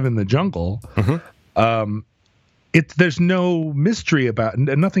dragons that live in the jungle. There's no mystery about, and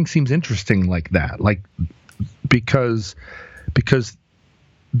nothing seems interesting like that. Like, because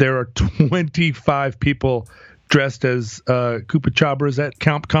there are 25 people dressed as Chupacabras at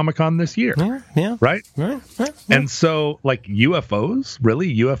Camp Comic-Con this year. Yeah. Right? Right. And so, like, UFOs,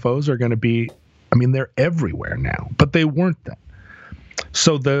 really? UFOs are going to be, I mean, they're everywhere now, but they weren't then.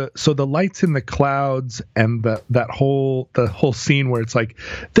 So the lights in the clouds and the whole scene where it's like,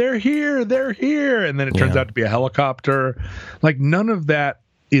 they're here, and then it turns out to be a helicopter. Like, none of that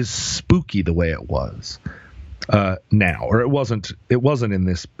is spooky the way it was now, or it wasn't in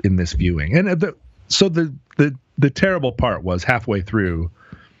this viewing. And so the terrible part was, halfway through,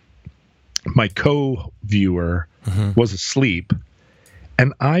 my co-viewer was asleep,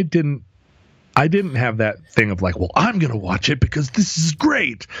 and I didn't have that thing of like, well, I'm going to watch it because this is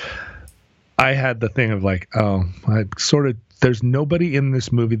great. I had the thing of like, there's nobody in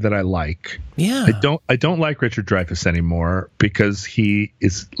this movie that I like. Yeah. I don't like Richard Dreyfuss anymore because he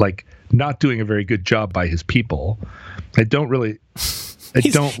is like not doing a very good job by his people. He's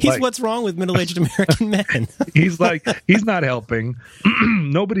what's wrong with middle-aged American men. he's not helping.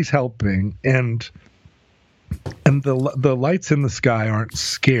 Nobody's helping. And the lights in the sky aren't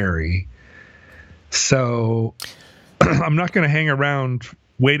scary. So I'm not going to hang around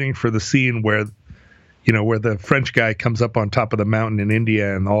waiting for the scene where the French guy comes up on top of the mountain in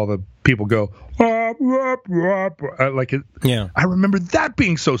India and all the people go, wop, wop, wop. Like it. Yeah. I remember that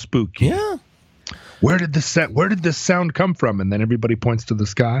being so spooky. Yeah. Where did this sound come from? And then everybody points to the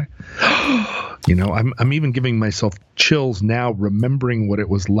sky. I'm even giving myself chills now, remembering what it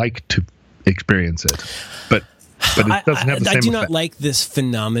was like to experience it. But it doesn't have the same I do effect. not like this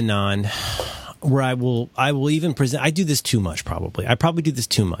phenomenon where I will even present. I do this too much, probably. I probably do this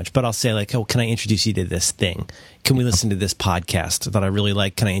too much, but I'll say like, oh, can I introduce you to this thing? Can we listen to this podcast that I really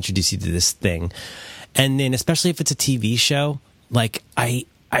like? Can I introduce you to this thing? And then, especially if it's a TV show, like I'm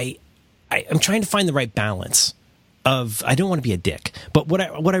trying to find the right balance of, I don't want to be a dick, but what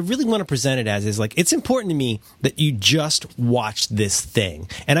I really want to present it as is like, it's important to me that you just watch this thing.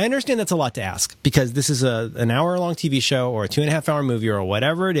 And I understand that's a lot to ask because this is an hour-long TV show or a 2.5-hour movie or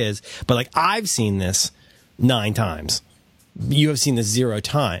whatever it is. But like, I've seen this 9 times. You have seen this 0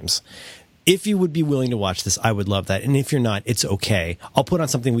 times. If you would be willing to watch this, I would love that. And if you're not, it's okay. I'll put on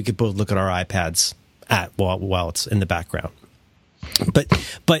something we could both look at our iPads at while it's in the background. But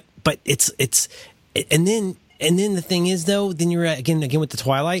it's and then the thing is, though, then you're again with the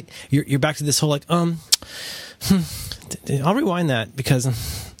Twilight. You're back to this whole like I'll rewind that because I'm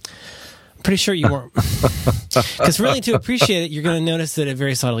pretty sure you weren't. Because really, to appreciate it, you're going to notice that it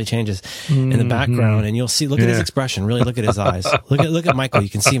very subtly changes in the background, and you'll see. Look at his expression. Really look at his eyes. Look at Michael. You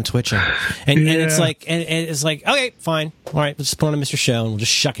can see him twitching, and it's like okay, fine, all right. Let's just put on a Mr. Show, and we'll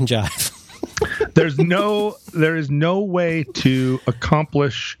just shuck and jive. There is no way to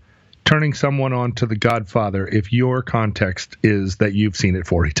accomplish turning someone on to The Godfather if your context is that you've seen it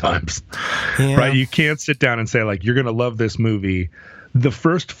 40 times. Yeah. Right? You can't sit down and say, like, you're going to love this movie. The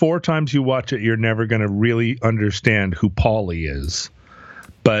first 4 times you watch it, you're never going to really understand who Paulie is.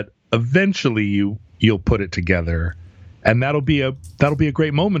 But eventually you'll put it together, and that'll be a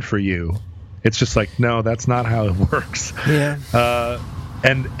great moment for you. It's just like, no, that's not how it works. Yeah.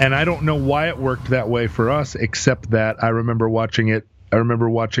 And I don't know why it worked that way for us, except that I remember watching it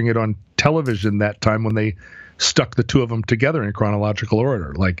on television that time when they stuck the two of them together in chronological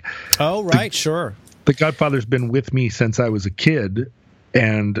order. Like, oh, right, sure. The Godfather's been with me since I was a kid,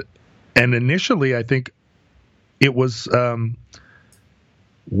 and initially I think it was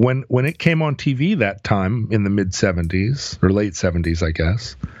when it came on TV that time in the mid 70s or late 70s, I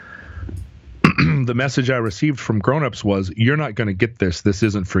guess. The message I received from grown-ups was, you're not going to get this. This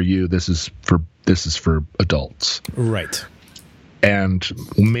isn't for you. This is for adults. Right. And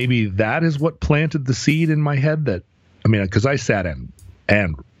maybe that is what planted the seed in my head because I sat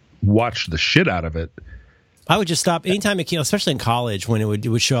and watched the shit out of it. I would just stop anytime it came, especially in college when it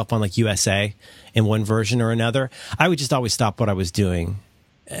would show up on like USA in one version or another. I would just always stop what I was doing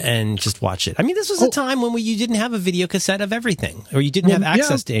and just watch it. I mean, this was a time when you didn't have a video cassette of everything, or you didn't have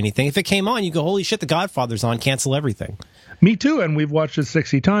access to anything. If it came on, you go, holy shit, The Godfather's on, cancel everything. Me too, and we've watched it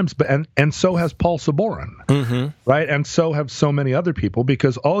 60 times, and so has Paul Sabourin, right? And so have so many other people,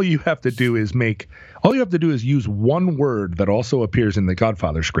 because all you have to do is use one word that also appears in the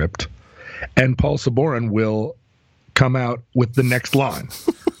Godfather script, and Paul Sabourin will come out with the next line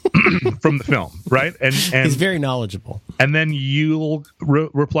from the film, right? And he's very knowledgeable. And then you'll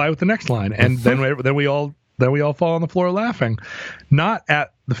reply with the next line, and then we all fall on the floor laughing, not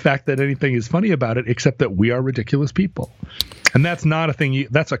at the fact that anything is funny about it, except that we are ridiculous people. And that's not a thing.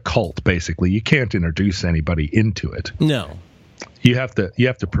 That's a cult, basically. You can't introduce anybody into it. No. You have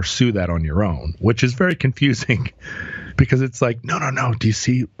to pursue that on your own, which is very confusing, because it's like, no. Do you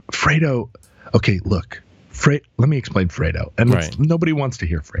see Fredo? Okay, look, let me explain Fredo. And nobody wants to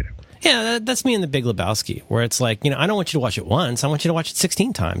hear Fredo. Yeah, that's me in The Big Lebowski, where it's like, I don't want you to watch it once. I want you to watch it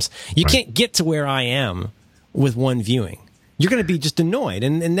 16 times. You can't get to where I am with one viewing. You're going to be just annoyed.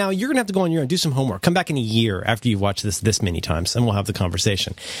 And now you're going to have to go on your own, do some homework. Come back in a year after you've watched this many times, and we'll have the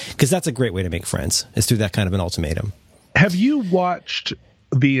conversation. Because that's a great way to make friends, is through that kind of an ultimatum. Have you watched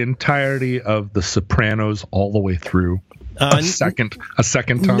the entirety of The Sopranos all the way through a second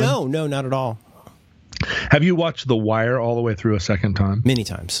time? No, not at all. Have you watched The Wire all the way through a second time? Many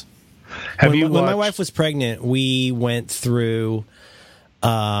times. When my wife was pregnant, we went through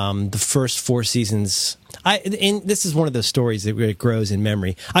the first 4 seasons. And this is one of those stories that grows in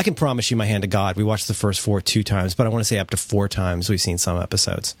memory. I can promise you, my hand to God, we watched the first 4 2 times, but I want to say up to 4 times we've seen some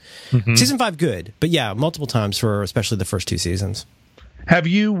episodes. Mm-hmm. Season 5, good. But yeah, multiple times for especially the first 2 seasons. Have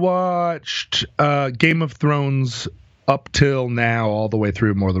you watched Game of Thrones up till now all the way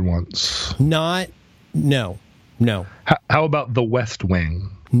through more than once? No. How about The West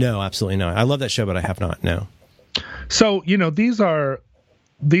Wing? No, absolutely not. I love that show, but I have not. No. So, these are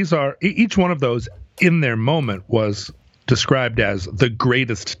each one of those in their moment was described as the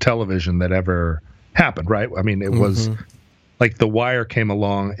greatest television that ever happened, right? I mean, it was like The Wire came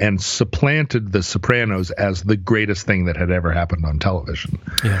along and supplanted The Sopranos as the greatest thing that had ever happened on television.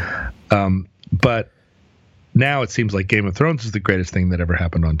 Yeah. But now it seems like Game of Thrones is the greatest thing that ever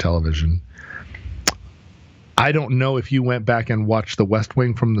happened on television. I don't know if you went back and watched The West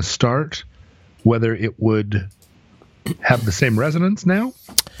Wing from the start, whether it would have the same resonance now.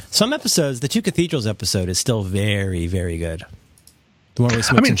 Some episodes, the Two Cathedrals episode is still very, very good. The one where he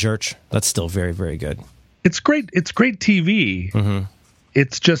smokes in church, that's still very, very good. It's great. It's great TV. Mm-hmm.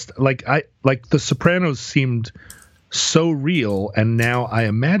 It's just like The Sopranos seemed so real, and now I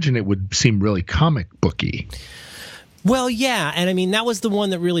imagine it would seem really comic booky. Well, yeah, and I mean that was the one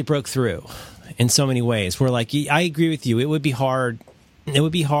that really broke through in so many ways. Where, like, I agree with you. It would be hard. It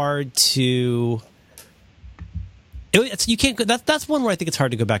would be hard to. You can't. That's one where I think it's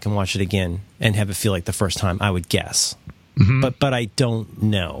hard to go back and watch it again and have it feel like the first time. I would guess, but I don't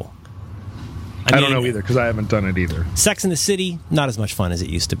know. I don't know either because I haven't done it either. Sex in the City, not as much fun as it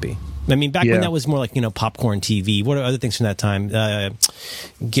used to be. I mean, back when that was more like popcorn TV. What are other things from that time?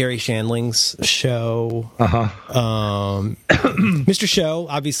 Garry Shandling's show. Mr. Show,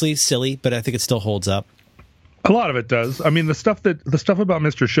 obviously silly, but I think it still holds up. A lot of it does. I mean, the stuff about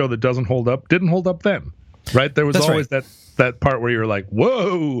Mr. Show that doesn't hold up didn't hold up then, right? There was always that part where you're like,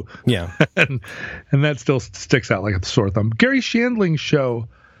 whoa, yeah, and that still sticks out like a sore thumb. Garry Shandling's show,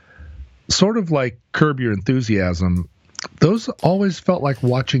 sort of like Curb Your Enthusiasm. Those always felt like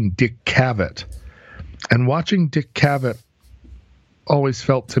watching Dick Cavett And watching Dick Cavett always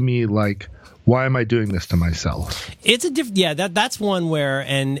felt to me like, why am I doing this to myself? It's a different, yeah. That's one where,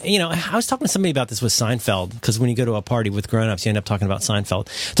 and I was talking to somebody about this with Seinfeld, because when you go to a party with grown-ups, you end up talking about Seinfeld,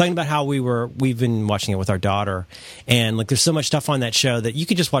 talking about how we've been watching it with our daughter, and like there's so much stuff on that show that you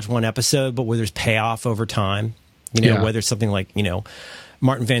could just watch one episode, but where there's payoff over time. Whether it's something like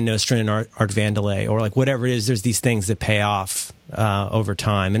Martin Van Nostrand and Art Vandelay, or like whatever it is, there's these things that pay off over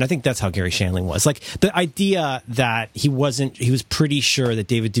time. And I think that's how Gary Shandling was. Like the idea that he was pretty sure that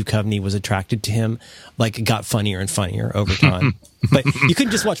David Duchovny was attracted to him, like it got funnier and funnier over time. But you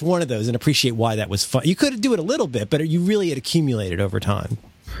couldn't just watch one of those and appreciate why that was fun. You could do it a little bit, but you really had accumulated over time.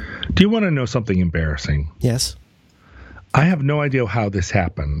 Do you want to know something embarrassing? Yes. I have no idea how this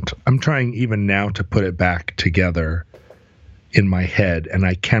happened. I'm trying even now to put it back together in my head, and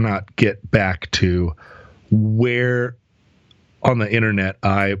I cannot get back to where on the internet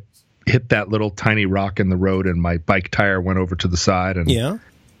I hit that little tiny rock in the road and my bike tire went over to the side.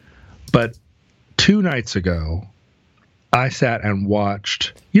 But 2 nights ago, I sat and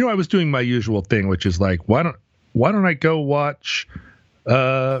watched. I was doing my usual thing, which is like, why don't I go watch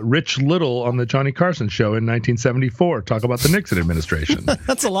Rich Little on the Johnny Carson show in 1974 talk about the Nixon administration.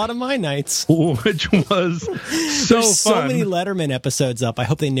 That's a lot of my nights. Which was so There's fun. So many Letterman episodes up. I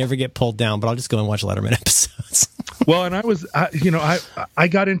hope they never get pulled down, but I'll just go and watch Letterman episodes. Well, and I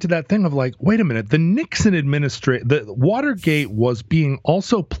got into that thing of like, wait a minute, the Nixon administration, the Watergate was being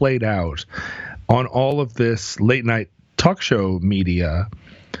also played out on all of this late night talk show media,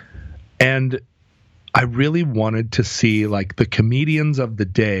 and I really wanted to see like the comedians of the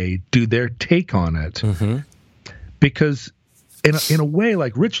day do their take on it, because in a way,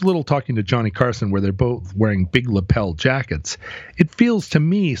 like Rich Little talking to Johnny Carson, where they're both wearing big lapel jackets, it feels to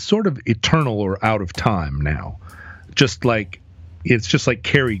me sort of eternal or out of time now. It's just like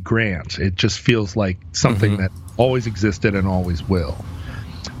Cary Grant. It just feels like something that always existed and always will.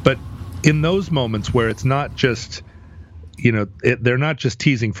 But in those moments where it's not just, they're not just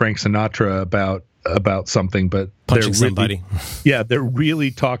teasing Frank Sinatra about something, but punching somebody. Yeah, they're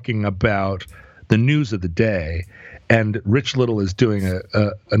really talking about the news of the day. And Rich Little is doing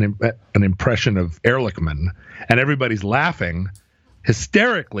an impression of Ehrlichman, and everybody's laughing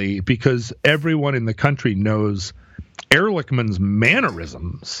hysterically because everyone in the country knows Ehrlichman's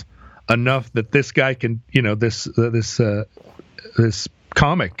mannerisms enough that this guy can, this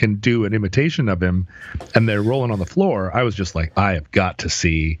comic can do an imitation of him, and they're rolling on the floor. I was just like, I have got to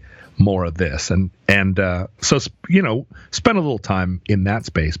see more of this, and so spend a little time in that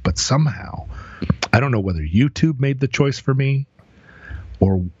space. But somehow, I don't know whether YouTube made the choice for me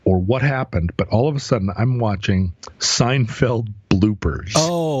or what happened, but all of a sudden I'm watching Seinfeld bloopers.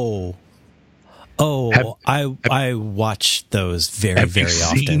 I watch those very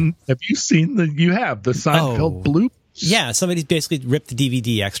often. Have you seen the Seinfeld bloopers? Yeah, somebody basically ripped the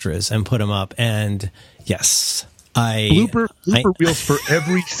DVD extras and put them up, and yes. Blooper reels for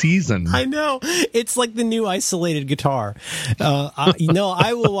every season. I know, it's like the new isolated guitar.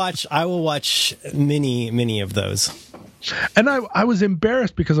 I will watch many of those. And I was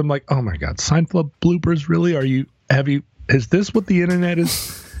embarrassed because I'm like, oh my God, Seinfeld bloopers, really? Is this what the internet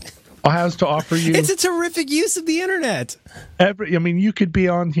has to offer you? It's a terrific use of the internet. You could be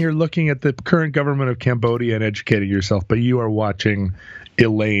on here looking at the current government of Cambodia and educating yourself, but you are watching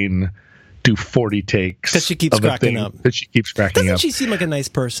Elaine do 40 takes. Because she keeps cracking up. Doesn't she seem like a nice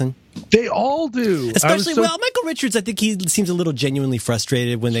person? They all do. Especially, Michael Richards, I think he seems a little genuinely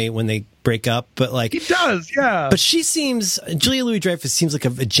frustrated when they break up, but like... He does, yeah. But Julia Louis-Dreyfus seems like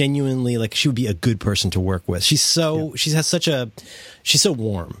a genuinely, like she would be a good person to work with. She's so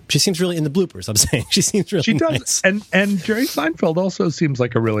warm. She seems really, in the bloopers, I'm saying, she seems really nice. And Jerry Seinfeld also seems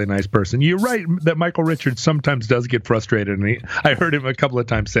like a really nice person. You're right that Michael Richards sometimes does get frustrated, and I heard him a couple of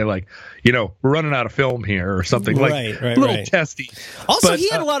times say like, we're running out of film here or something, like a little testy. Also, he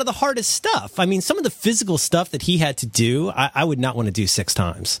had a lot of the hardest stuff. I mean, some of the physical stuff that he had to do, I would not want to do 6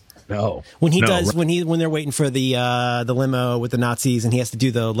 times. No. When they're waiting for the limo with the Nazis and he has to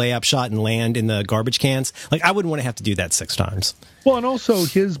do the layup shot and land in the garbage cans, like I wouldn't want to have to do that 6 times. Well, and also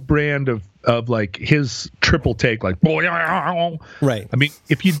his brand of like his triple take, like right. I mean,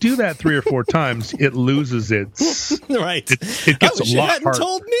 if you do that 3 or 4 times, it loses its right. It gets a lot harder.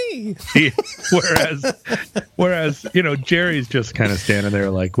 Told me. Whereas Jerry's just kind of standing there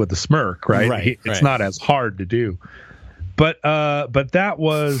like with a smirk, right? It's not as hard to do. But that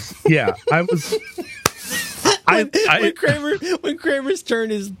was, yeah, I was. When Kramer's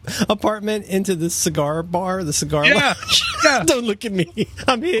turned his apartment into the cigar bar, the cigar lounge. Yeah. Don't look at me.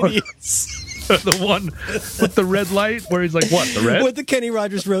 I'm hideous. the one with the red light where he's like, what, the red? With the Kenny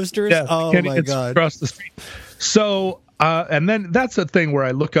Rogers roasters? Yeah, oh, Kenny, my God. Across the street. So, and then that's a thing where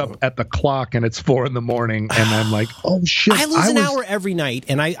I look up at the clock and it's 4 a.m. and I'm like, oh, shit. I lose an hour every night,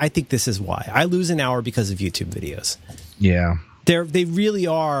 and I think this is why. I lose an hour because of YouTube videos. Yeah. They really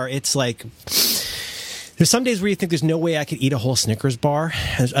are. It's like... There's some days where you think there's no way I could eat a whole Snickers bar.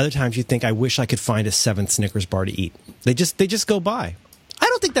 There's other times you think I wish I could find a 7th Snickers bar to eat. They just go by. I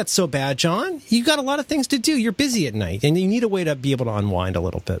don't think that's so bad, John. You got a lot of things to do. You're busy at night, and you need a way to be able to unwind a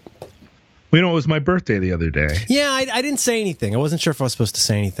little bit. Well, it was my birthday the other day. Yeah, I didn't say anything. I wasn't sure if I was supposed to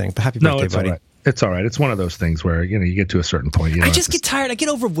say anything. But happy birthday, it's buddy. all right. It's all right. It's one of those things where you get to a certain point. I just get tired. I get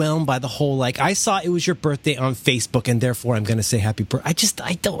overwhelmed by the whole I saw it was your birthday on Facebook, and therefore I'm going to say happy birthday.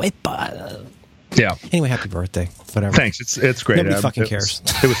 I don't. Yeah. Anyway, happy birthday. Whatever. Thanks. It's great. Nobody fucking cares.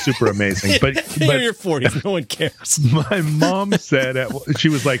 It was super amazing. But you're in your 40s. No one cares. My mom said, she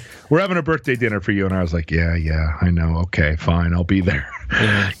was like, we're having a birthday dinner for you. And I was like, yeah, I know. Okay, fine. I'll be there.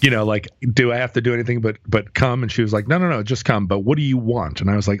 Yeah. Do I have to do anything but come? And she was like, no, just come. But what do you want? And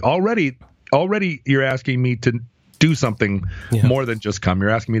I was like, already you're asking me to do something more than just come. You're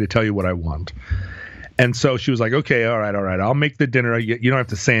asking me to tell you what I want. And so she was like, okay, all right. I'll make the dinner. You don't have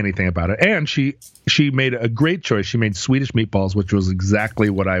to say anything about it. And she made a great choice. She made Swedish meatballs, which was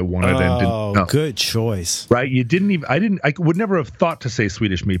exactly what I wanted. Oh, good choice. Right? I would never have thought to say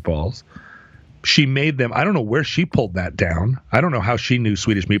Swedish meatballs. She made them. I don't know where she pulled that down. I don't know how she knew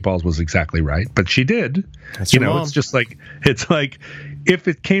Swedish meatballs was exactly right, but she did. That's your mom. It's just like if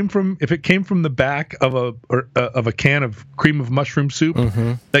it came from the back of a can of cream of mushroom soup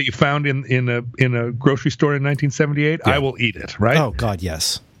that you found in a grocery store in 1978, I will eat it. Right? Oh God,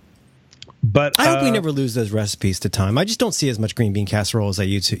 yes. But I hope we never lose those recipes to time. I just don't see as much green bean casserole as I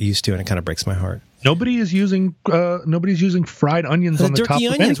used to, and it kind of breaks my heart. Nobody's using fried onions on the top of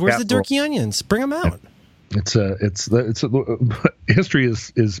any Where's the casserole. durkey onions? Bring them out. History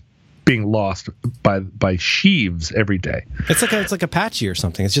is being lost by sheaves every day. It's like Apache or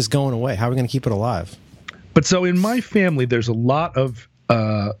something. It's just going away. How are we going to keep it alive? But so in my family, there's a lot of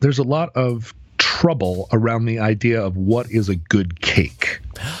trouble around the idea of what is a good cake.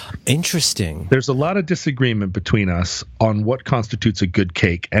 Interesting. There's a lot of disagreement between us on what constitutes a good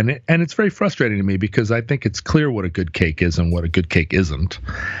cake, and it's very frustrating to me because I think it's clear what a good cake is and what a good cake isn't,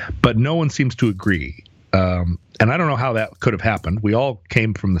 but no one seems to agree. And I don't know how that could have happened. We all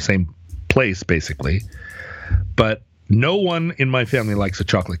came from the same place, basically, but no one in my family likes a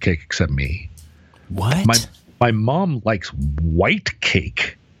chocolate cake except me. What? My mom likes white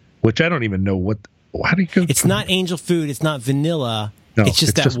cake, which I don't even know what. How do you go? It's not angel food. It's not vanilla. No, it's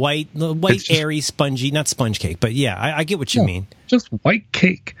just white, airy, spongy, not sponge cake. But yeah, I get what you mean. Just white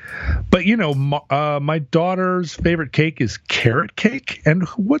cake. But my daughter's favorite cake is carrot cake. And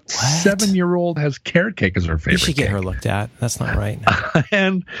what 7-year-old has carrot cake as her favorite? You should get her looked at. That's not right.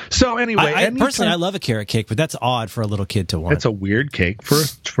 And so anyway, personally, I love a carrot cake, but that's odd for a little kid to want. It's a weird cake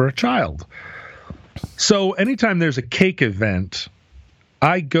for a child. So anytime there's a cake event,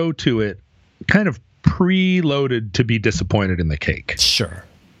 I go to it kind of preloaded to be disappointed in the cake. Sure.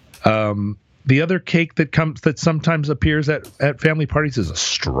 The other cake that sometimes appears at family parties is a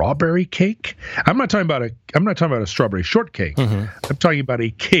strawberry cake. I'm not talking about a strawberry shortcake. Mm-hmm. I'm talking about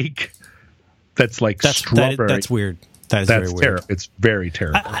a cake that's strawberry. That's weird. That's very weird. It's very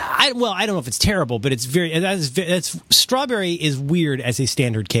terrible. I don't know if it's terrible, but that's strawberry is weird as a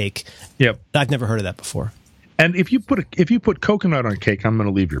standard cake. Yep. I've never heard of that before. And if you put coconut on cake, I'm going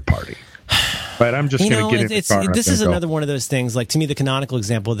to leave your party. But I'm just going to get in the car. This is another one of those things. Like, to me, the canonical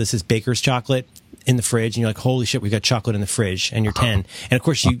example of this is Baker's chocolate in the fridge, and you're like, holy shit, we got chocolate in the fridge, and you're 10. And of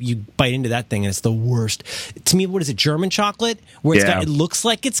course, you bite into that thing, and it's the worst. To me, what is it, German chocolate? Where it looks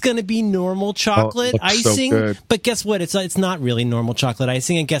like it's going to be normal chocolate icing, so but guess what? It's not really normal chocolate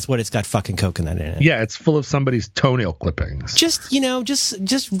icing, and guess what? It's got fucking coconut in it. Yeah, it's full of somebody's toenail clippings. Just why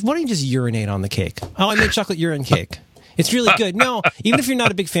don't you just urinate on the cake? Oh, I made chocolate urine cake. It's really good. No, even if you're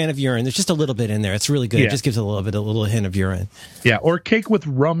not a big fan of urine, there's just a little bit in there. It's really good. Yeah. It just gives a little hint of urine. Yeah, or cake with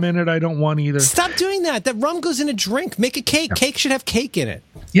rum in it, I don't want either. Stop doing that. That rum goes in a drink. Make a cake. Yeah. Cake should have cake in it.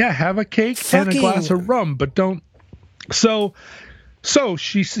 Yeah, have a cake and a glass of rum, but don't. So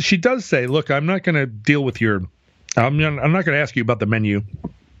she does say, look, I'm not going to deal with I'm not going to ask you about the menu.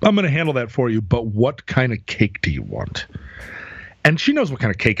 I'm going to handle that for you, but what kind of cake do you want? And she knows what kind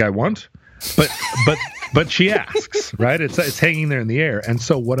of cake I want. But she asks, right? It's hanging there in the air. And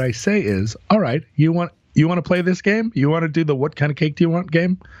so what I say is, all right, you want to play this game? You want to do the what kind of cake do you want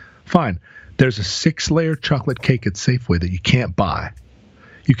game? Fine. There's a 6-layer chocolate cake at Safeway that you can't buy.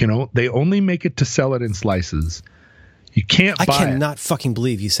 They only make it to sell it in slices. You can't buy it. I cannot fucking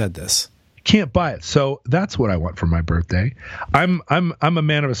believe you said this. can't buy it. So that's what I want for my birthday. I'm a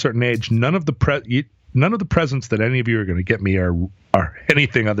man of a certain age. None of the presents that any of you are going to get me are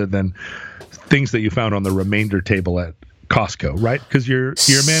anything other than things that you found on the remainder table at Costco, right? Because you're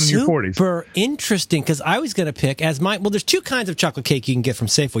a man in your 40s. Super interesting, because I was going to pick there's two kinds of chocolate cake you can get from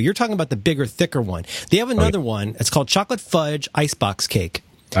Safeway. You're talking about the bigger, thicker one. They have another one. It's called chocolate fudge icebox cake.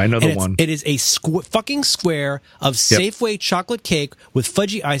 I know the one. It is a fucking square of Safeway chocolate cake with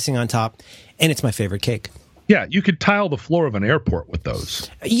fudgy icing on top, and it's my favorite cake. Yeah, you could tile the floor of an airport with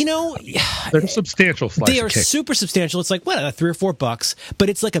those. You know, they're substantial slices. They are super substantial. It's like, what, $3 or $4, but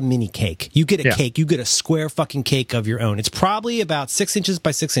it's like a mini cake. You get a cake, you get a square fucking cake of your own. It's probably about 6 inches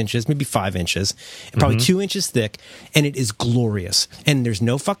by 6 inches, maybe 5 inches, and probably 2 inches thick, and it is glorious. And there's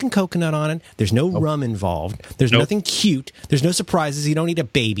no fucking coconut on it. There's no rum involved. There's nothing cute. There's no surprises. You don't need a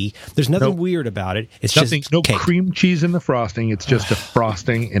baby. There's nothing weird about it. It's just no cake. Cream cheese in the frosting. It's just a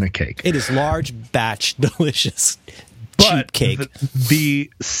frosting in a cake. It is large batch, delicious. But cheap cake. The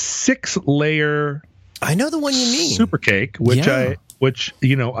 6-layer, I know the one you mean, super cake, which I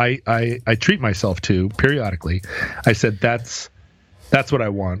treat myself to periodically. I said that's what I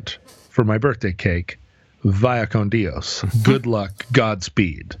want for my birthday cake. Vaya con Dios. Good luck,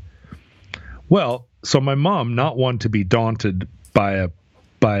 Godspeed. Well, so my mom, not one to be daunted by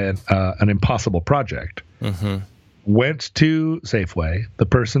an impossible project. Went to Safeway. The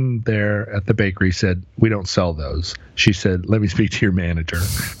person there at the bakery said, "We don't sell those." She said, "Let me speak to your manager."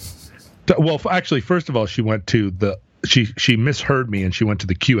 Well, actually, first of all, she went to she misheard me, and she went to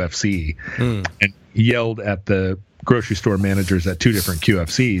the QFC and yelled at the grocery store managers at 2 different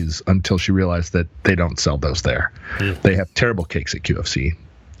QFCs until she realized that they don't sell those there. They have terrible cakes at QFC.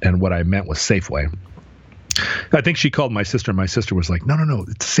 And what I meant was Safeway. I think she called my sister. My sister was like, no,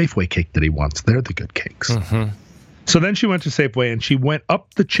 it's a Safeway cake that he wants. They're the good cakes. So then she went to Safeway, and she went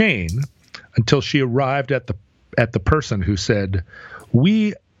up the chain until she arrived at the person who said,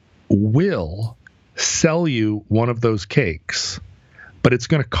 "We will sell you one of those cakes, but it's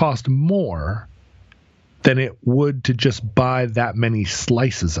going to cost more than it would to just buy that many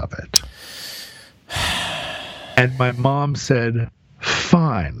slices of it." And my mom said,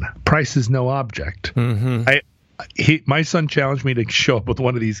 "Fine, price is no object." My son challenged me to show up with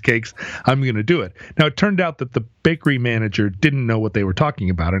one of these cakes. I'm going to do it. Now, it turned out that the bakery manager didn't know what they were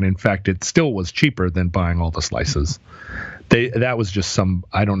talking about, and in fact, it still was cheaper than buying all the slices. That was just some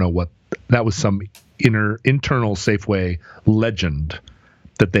internal Safeway legend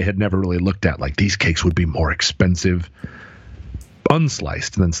that they had never really looked at. Like, these cakes would be more expensive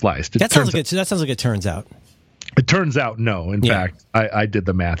unsliced than sliced. That sounds like it turns out. It turns out no. In fact, I did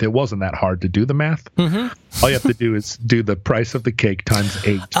the math. It wasn't that hard to do the math. All you have to do is do the price of the cake times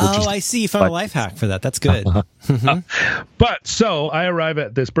 8. I see. You found a life hack for that. That's good. But so I arrive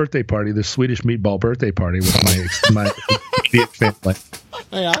at this birthday party, this Swedish meatball birthday party with my immediate family.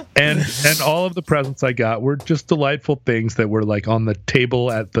 Yeah. And all of the presents I got were just delightful things that were like on the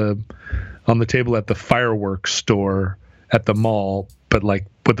table at the fireworks store at the mall, but like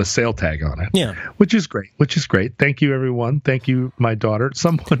with a sale tag on it. Yeah. Which is great. Thank you, everyone. Thank you, my daughter.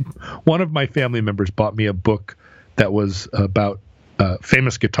 One of my family members bought me a book that was about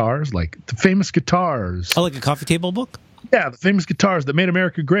famous guitars, like the famous guitars. Oh, like a coffee table book? Yeah, the famous guitars that made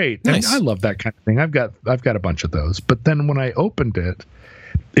America great. Nice. I love that kind of thing. I've got a bunch of those. But then when I opened it,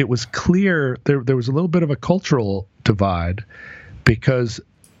 it was clear there was a little bit of a cultural divide, because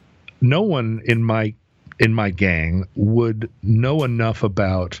no one in my gang would know enough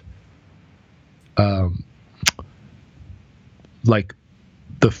about like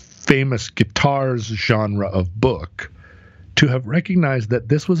the famous guitars genre of book to have recognized that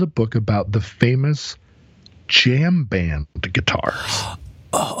this was a book about the famous jam band guitars.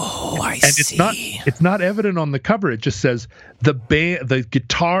 Oh, I see. And it's not evident on the cover. It just says the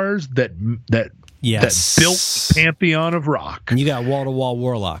guitars that built the pantheon of rock. And you got wall-to-wall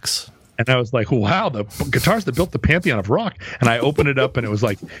Warlocks. And I was like, wow, the guitars that built the pantheon of rock. And I opened it up, and it was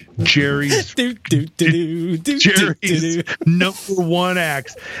like Jerry's #1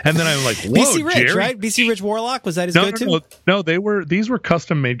 axe. And then I'm like, whoa, BC Rich, Jerry? right? BC Rich Warlock, was that his go-to? No, these were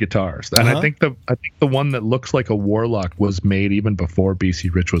custom made guitars. And I think the one that looks like a Warlock was made even before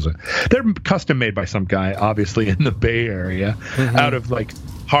BC Rich was they're custom made by some guy, obviously in the Bay Area, out of like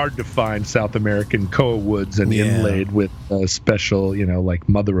hard to find South American koa woods and inlaid with a special, like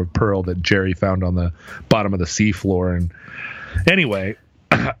mother of pearl that Jerry found on the bottom of the seafloor. And anyway,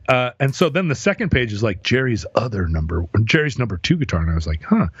 and so then the second page is like Jerry's number 2 guitar. And I was like,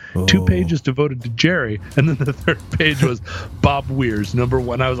 2 pages devoted to Jerry. And then the third page was Bob Weir's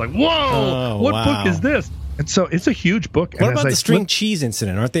 #1. I was like, whoa, what book is this? And so it's a huge book. What about the string cheese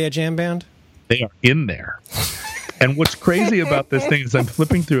incident? Aren't they a jam band? They are in there. And what's crazy about this thing is I'm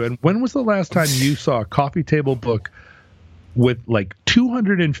flipping through, and when was the last time you saw a coffee table book with like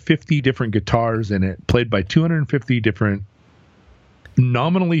 250 different guitars in it, played by 250 different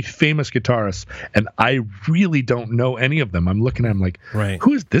nominally famous guitarists, and I really don't know any of them. I'm looking at him like, right.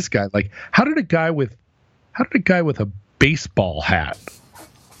 Who is this guy? Like, how did a guy with a baseball hat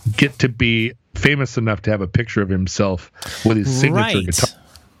get to be famous enough to have a picture of himself with his signature guitar?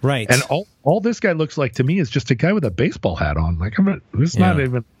 Right. And all this guy looks like to me is just a guy with a baseball hat on. Like, it's not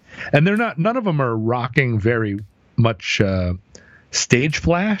even, and they're not, none of them are rocking very much stage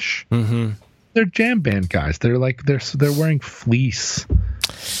flash. Mm-hmm. They're jam band guys. They're like, they're wearing fleece.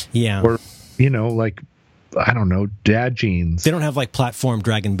 Yeah. Or, like, I don't know, dad jeans. They don't have like platform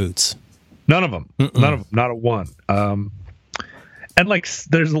dragon boots. None of them. Mm-mm. None of them. Not a one. And like,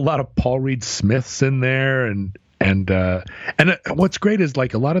 there's a lot of Paul Reed Smiths in there, and what's great is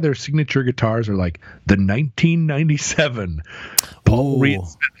like a lot of their signature guitars are like the 1997 Paul Reed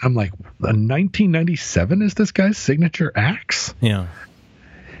Smith. I'm like, the 1997 is this guy's signature axe? Yeah.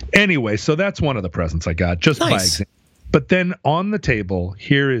 Anyway, so that's one of the presents I got, just by example. But then on the table,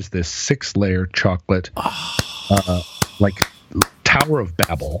 here is this 6-layer chocolate, like Tower of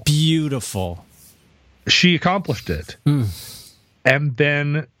Babel. Beautiful. She accomplished it. And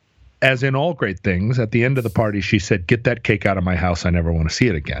then, as in all great things, at the end of the party, she said, "Get that cake out of my house. I never want to see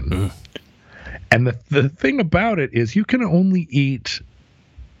it again." And the thing about it is you can only eat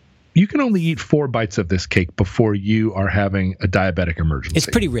 4 bites of this cake before you are having a diabetic emergency. It's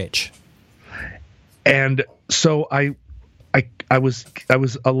pretty rich. And so I was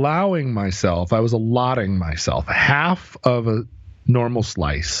allotting myself half of a normal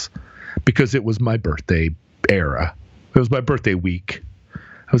slice because it was my birthday era. It was my birthday week.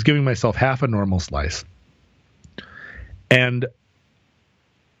 I was giving myself half a normal slice. And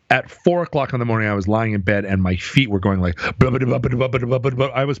at 4:00 in the morning, I was lying in bed and my feet were going like,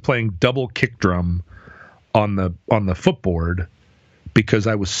 I was playing double kick drum on the footboard because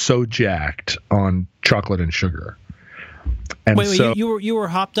I was so jacked on chocolate and sugar. And wait, you were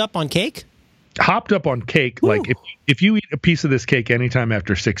hopped up on cake? Hopped up on cake. Ooh. Like if you eat a piece of this cake anytime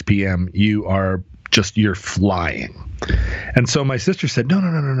after 6 p.m., you're flying. And so my sister said, no,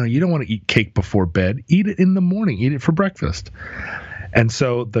 you don't want to eat cake before bed. Eat it in the morning. Eat it for breakfast. And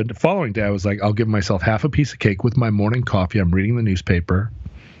so the following day I was like, I'll give myself half a piece of cake with my morning coffee. I'm reading the newspaper.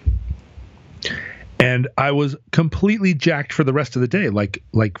 And I was completely jacked for the rest of the day. Like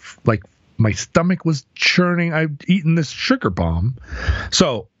my stomach was churning. I'd eaten this sugar bomb.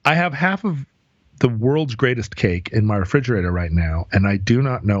 So I have half of the world's greatest cake in my refrigerator right now, and I do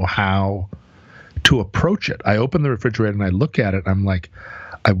not know how to approach it. I open the refrigerator and I look at it. I'm like,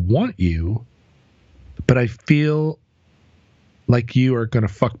 I want you, but I feel like you are going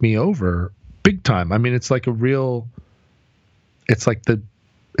to fuck me over big time. I mean, it's like I'm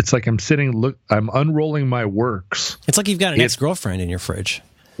unrolling my works. It's like you've got an ex-girlfriend in your fridge.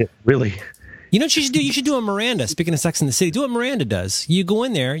 It really. You know what you should do? You should do a Miranda. Speaking of Sex in the City, do what Miranda does. You go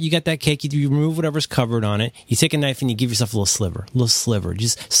in there, you got that cake, you remove whatever's covered on it, you take a knife and you give yourself a little sliver.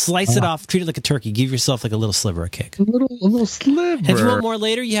 Just slice it off, treat it like a turkey, give yourself like a little sliver of cake. A little sliver. And if you want more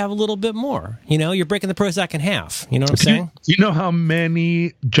later, you have a little bit more. You're breaking the Prozac in half. You know what I'm saying? Do you know how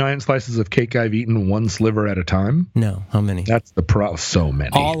many giant slices of cake I've eaten one sliver at a time? No. How many? That's the so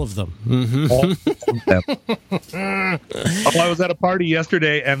many. All of them. Mm-hmm. All of them. I was at a party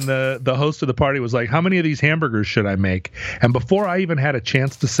yesterday and the host of the party was like, how many of these hamburgers should I make? And before I even had a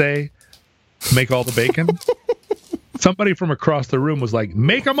chance to say, make all the bacon, somebody from across the room was like,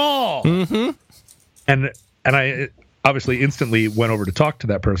 make them all. Mm-hmm. And I obviously instantly went over to talk to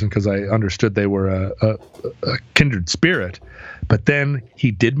that person because I understood they were a kindred spirit. But then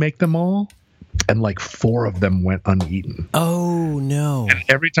he did make them all, and like 4 of them went uneaten. Oh, no. And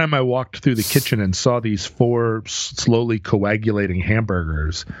every time I walked through the kitchen and saw these 4 slowly coagulating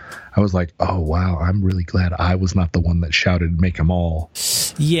hamburgers, I was like, oh, wow, I'm really glad I was not the one that shouted, make them all.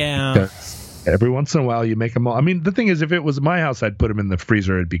 Yeah. Because every once in a while, you make them all. I mean, the thing is, if it was my house, I'd put them in the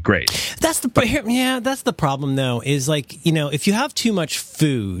freezer. It'd be great. That's the problem, though, is like, if you have too much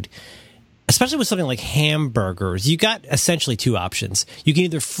food, especially with something like hamburgers, you got essentially 2 options. You can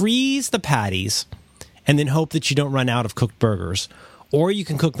either freeze the patties and then hope that you don't run out of cooked burgers, or you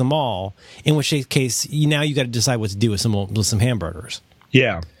can cook them all, in which case now you got to decide what to do with some hamburgers.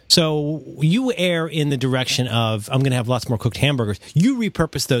 Yeah. So you err in the direction of, I'm going to have lots more cooked hamburgers. You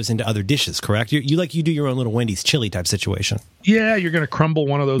repurpose those into other dishes, correct? You do your own little Wendy's chili type situation. Yeah, you're going to crumble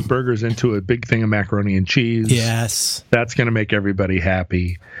one of those burgers into a big thing of macaroni and cheese. Yes. That's going to make everybody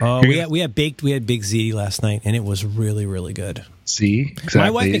happy. Oh, we had big ziti last night, and it was really, really good. See? Exactly. My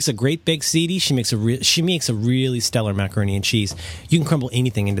wife makes a great baked ziti. She makes a really stellar macaroni and cheese. You can crumble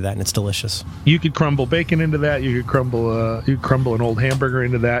anything into that, and it's delicious. You could crumble bacon into that. You could crumble an old hamburger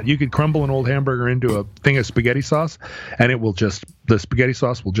into that. You could crumble an old hamburger into a thing of spaghetti sauce, and the spaghetti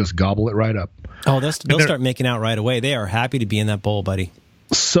sauce will just gobble it right up. Oh, they'll start making out right away. They are happy to be in that bowl, buddy.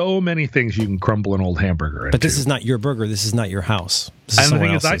 So many things you can crumble an old hamburger into. But this is not your burger. This is not your house. This is and the someone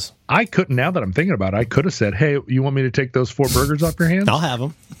thing else's. is, I couldn't, now that I'm thinking about it, I could have said, hey, you want me to take those 4 burgers off your hands? I'll have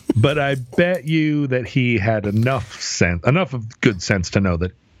them. But I bet you that he had enough of good sense to know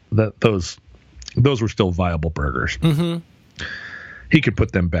that those were still viable burgers. Mm-hmm. He could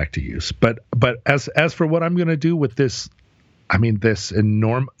put them back to use. But as for what I'm going to do with this, I mean, this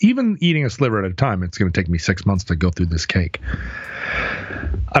enormous, even eating a sliver at a time, it's going to take me 6 months to go through this cake.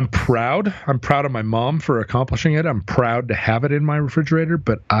 I'm proud. I'm proud of my mom for accomplishing it. I'm proud to have it in my refrigerator,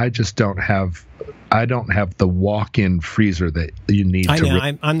 but I just don't have the walk-in freezer that you need. I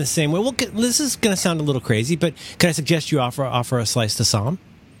know. I'm the same way. Well, this is going to sound a little crazy, but can I suggest you offer a slice to Sam?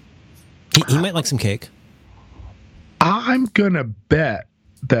 He might like some cake. I'm going to bet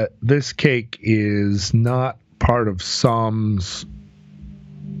that this cake is not part of Sam's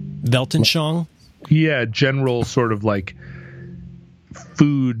Weltanschauung? Yeah, general sort of like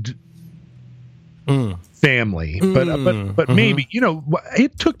food family. But maybe,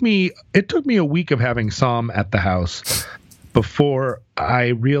 it took me a week of having Sam at the house before I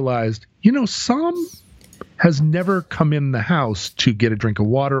realized, Sam has never come in the house to get a drink of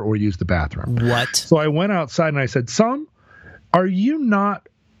water or use the bathroom. What? So I went outside and I said, Sam, are you not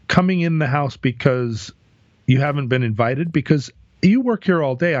coming in the house because you haven't been invited? Because you work here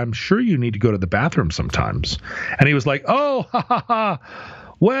all day. I'm sure you need to go to the bathroom sometimes. And he was like, oh, ha, ha, ha.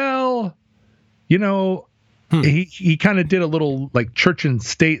 Well, he kind of did a little like church and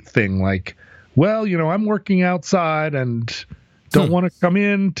state thing. Like, well, I'm working outside and don't want to come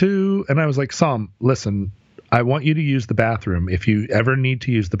in too. And I was like, Sam, listen, I want you to use the bathroom if you ever need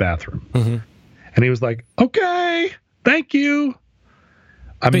to use the bathroom. Mm-hmm. And he was like, okay, thank you.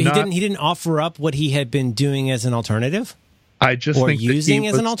 But he didn't offer up what he had been doing as an alternative? I just or think using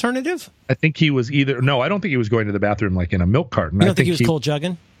as an alternative? I think he was I don't think he was going to the bathroom like in a milk carton. You don't think he was cold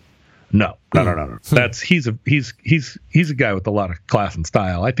jugging? No. He's a guy with a lot of class and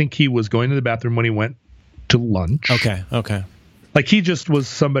style. I think he was going to the bathroom when he went to lunch. Okay. Like he just was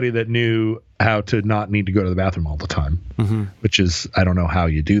somebody that knew how to not need to go to the bathroom all the time, which is, I don't know how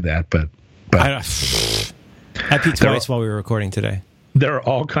you do that, but I peed twice while we were recording today. There are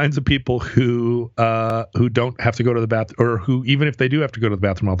all kinds of people who don't have to go to the bathroom, or who, even if they do have to go to the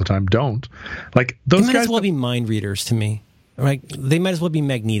bathroom all the time, don't. Like those guys might as well be mind readers to me. Right? They might as well be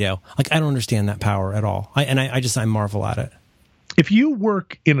Magneto. Like I don't understand that power at all. I marvel at it. If you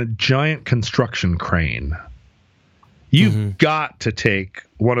work in a giant construction crane, you've got to take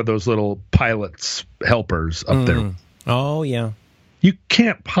one of those little pilot's helpers up there. Oh yeah. You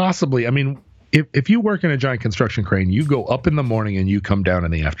can't possibly. I mean, if you work in a giant construction crane, you go up in the morning and you come down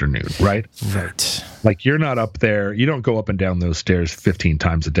in the afternoon, right? Right. Like you're not up there. You don't go up and down those stairs 15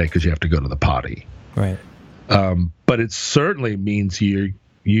 times a day because you have to go to the potty. Right. But it certainly means you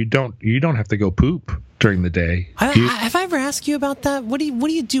don't have to go poop during the day. Have I ever asked you about that? What do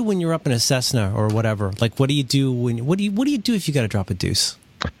you do when you're up in a Cessna or whatever? Like what do you do what do you do if you got to drop a deuce?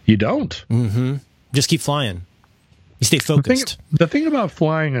 You don't. Mm-hmm. Just keep flying. You stay focused. The thing about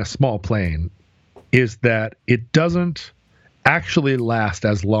flying a small plane is that it doesn't actually last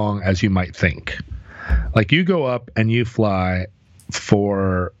as long as you might think. Like you go up and you fly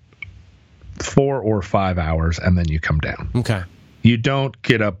for 4 or 5 hours and then you come down. Okay. You don't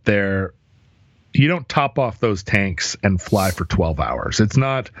get up there. You don't top off those tanks and fly for 12 hours. It's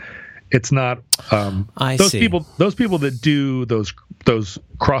not those people that do those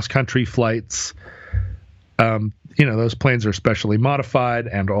cross country flights, those planes are specially modified,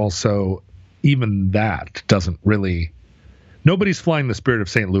 and also even that doesn't really. Nobody's flying the Spirit of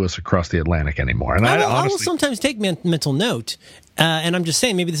St. Louis across the Atlantic anymore. And I will sometimes take mental note, and I'm just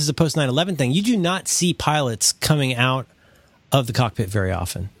saying maybe this is a post 9/11 thing. You do not see pilots coming out of the cockpit very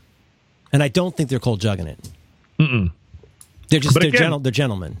often, and I don't think they're cold jugging it. Mm-mm. They're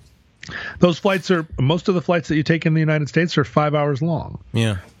gentlemen. Those flights most of the flights that you take in the United States are 5 hours long.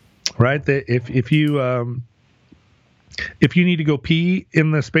 Yeah, right. If you need to go pee in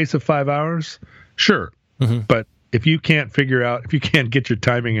the space of 5 hours, sure, but if you can't get your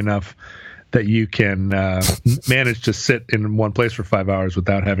timing enough that you can manage to sit in one place for 5 hours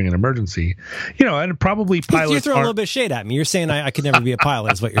without having an emergency, and probably pilots. You're throwing a little bit of shade at me. You're saying I could never be a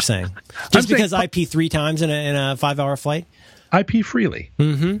pilot, is what you're saying. Just because I pee 3 times in a 5-hour flight? I pee freely.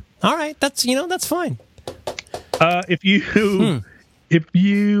 Mm-hmm. All right. That's fine. I'm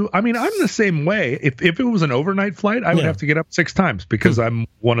the same way. If it was an overnight flight, I would have to get up 6 times because I'm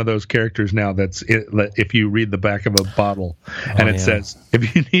one of those characters now if you read the back of a bottle and it says,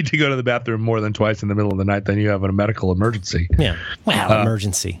 if you need to go to the bathroom more than twice in the middle of the night, then you have a medical emergency. Yeah. Wow,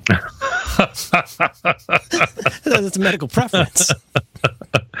 emergency. That's a medical preference.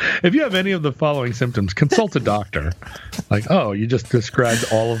 If you have any of the following symptoms, consult a doctor. Like, you just described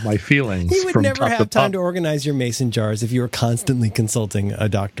all of my feelings. You would never have time to organize your mason jars if you were constantly consulting a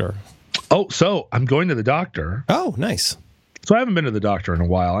doctor. Oh, so I'm going to the doctor. Oh, nice. So I haven't been to the doctor in a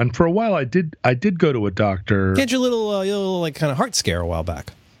while, and for a while I did go to a doctor. You had your little like kind of heart scare a while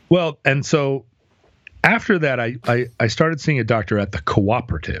back. Well, and so after that, I started seeing a doctor at the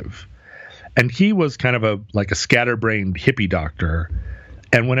Cooperative, and he was kind of a scatterbrained hippie doctor.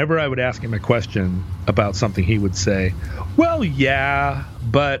 And whenever I would ask him a question about something, he would say, well, yeah,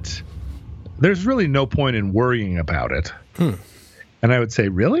 but there's really no point in worrying about it. And I would say,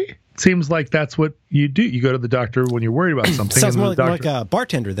 really? Seems like that's what you do. You go to the doctor when you're worried about something. Sounds more like a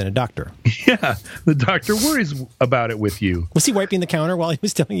bartender than a doctor. Yeah, the doctor worries about it with you. Was he wiping the counter while he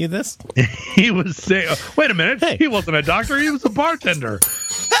was telling you this? He was saying, wait a minute, hey. He wasn't a doctor, he was a bartender.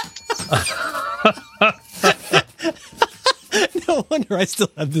 No wonder I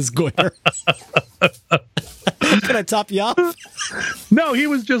still have this goiter. Can I top you off? No, he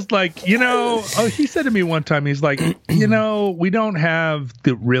was just like, he said to me one time, he's like, we don't have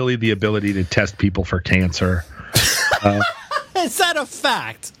the ability to test people for cancer. Is that a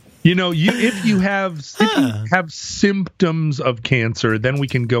fact? If you have symptoms of cancer, then we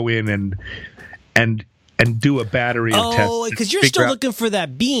can go in and do a battery of tests. Oh, because you're still looking for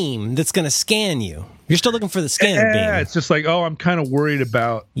that beam that's going to scan you. You're still looking for the scanner beam. Yeah, it's just like, I'm kind of worried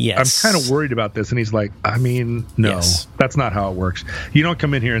about. Yes. I'm kind of worried about this, and he's like, no, that's not how it works. You don't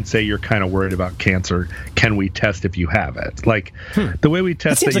come in here and say you're kind of worried about cancer. Can we test if you have it? Like the way we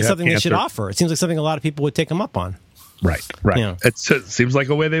test. It seems like something cancer, they should offer. It seems like something a lot of people would take them up on. Right. Yeah. It seems like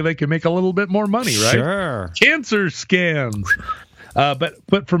a way they can make a little bit more money, right? Sure. Cancer scans.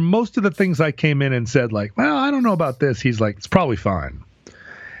 But for most of the things I came in and said, like, well, I don't know about this, he's like, it's probably fine.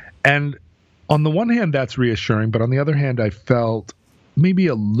 And on the one hand, that's reassuring, but on the other hand, I felt maybe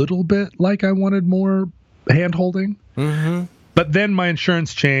a little bit like I wanted more hand-holding. Mm-hmm. But then my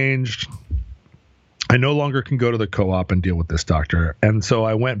insurance changed. I no longer can go to the co-op and deal with this doctor. And so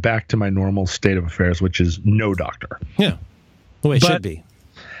I went back to my normal state of affairs, which is no doctor. Yeah, the way it should be.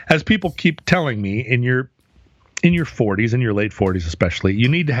 As people keep telling me, in your 40s, in your late 40s especially, you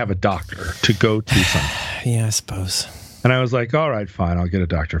need to have a doctor to go to something. Yeah, I suppose. And I was like, all right, fine, I'll get a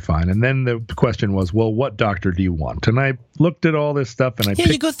doctor, fine. And then the question was, well, what doctor do you want? And I looked at all this stuff, and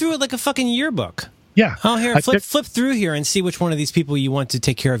you go through it like a fucking yearbook. Yeah. Oh, here, flip through here and see which one of these people you want to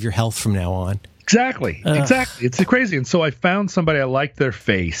take care of your health from now on. Exactly. It's crazy. And so I found somebody, I liked their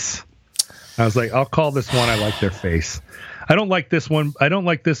face. I was like, I'll call this one, I like their face. I don't like this one. I don't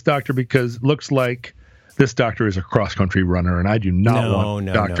like this doctor because it looks like this doctor is a cross-country runner, and I do not want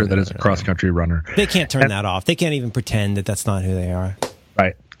a doctor that is a cross-country runner. They can't turn that off. They can't even pretend that that's not who they are.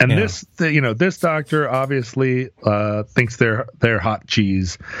 Right. And this doctor obviously thinks they're hot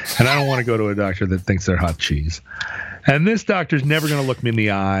cheese, and I don't want to go to a doctor that thinks they're hot cheese. And this doctor's never going to look me in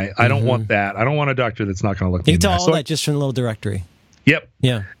the eye. I don't want that. I don't want a doctor that's not going to look me in the eye. You can tell all that just from the little directory. Yep.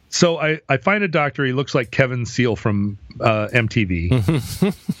 Yeah. So I find a doctor. He looks like Kevin Seal from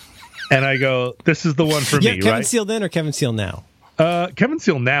MTV. And I go, this is the one for me, right? Kevin Seal then or Kevin Seal now? Kevin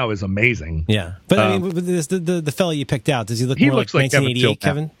Seal now is amazing. Yeah. But I mean, the fellow you picked out, does he look more like 1988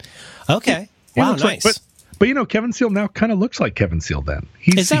 Kevin? Okay. Wow, nice. But Kevin Seal now kind of looks like Kevin Seal then.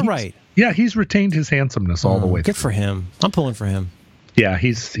 Is that right? Yeah, he's retained his handsomeness all the way through. Good for him. I'm pulling for him. Yeah,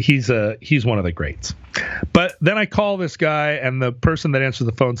 he's one of the greats. But then I call this guy, and the person that answers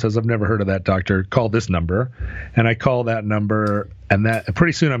the phone says, I've never heard of that doctor. Call this number. And I call that number, and that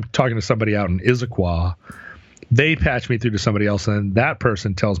pretty soon I'm talking to somebody out in Issaquah. They patch me through to somebody else, and that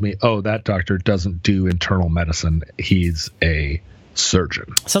person tells me, oh, that doctor doesn't do internal medicine. He's a surgeon.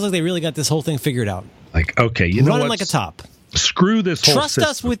 Sounds like they really got this whole thing figured out. Like, okay, you know what? Running like a top. Screw this whole Trust system.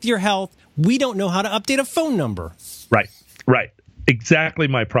 us with your health. We don't know how to update a phone number. Right. Exactly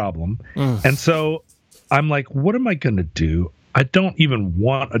my problem. And so I'm like, what am I going to do? I don't even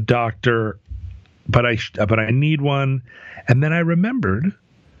want a doctor, but I need one. And then I remembered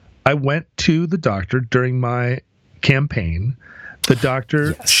I went to the doctor during my campaign. The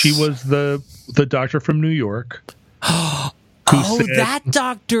doctor, Yes. she was the doctor from New York. That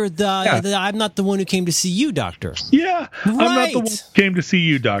doctor, I'm not the one who came to see you, doctor. Yeah, I'm not the one Right. who came to see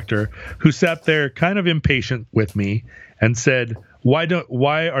you, doctor, who sat there kind of impatient with me and said,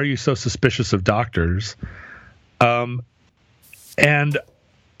 why are you so suspicious of doctors? And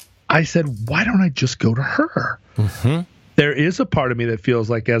I said, why don't I just go to her? Mm-hmm. There is a part of me that feels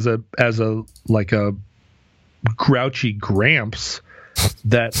like as a grouchy Gramps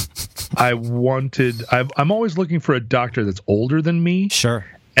that I'm always looking for a doctor that's older than me. Sure.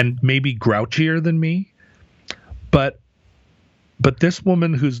 And maybe grouchier than me. But this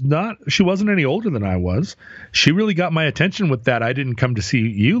woman she wasn't any older than I was. She really got my attention with that I didn't come to see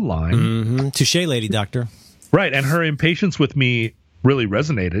you line. Mm-hmm. Touche, lady doctor. Right. And her impatience with me really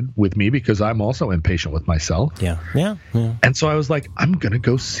resonated with me because I'm also impatient with myself. Yeah. And so I was like, I'm going to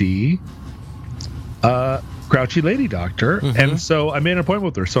go see Grouchy Lady Doctor. Mm-hmm. And so I made an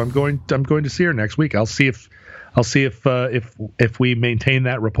appointment with her. So I'm going to see her next week. I'll see if we maintain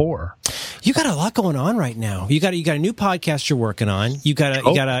that rapport. You got a lot going on right now. You got a new podcast you're working on. You got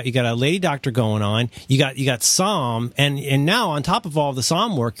a lady doctor going on. You got Psalm, and now on top of all the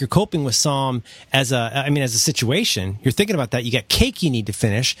Psalm work, you're coping with Psalm as a situation. You're thinking about that. You got cake you need to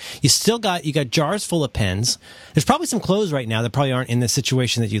finish. You got jars full of pens. There's probably some clothes right now that probably aren't in the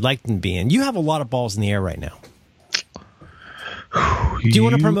situation that you'd like them to be in. You have a lot of balls in the air right now. Do you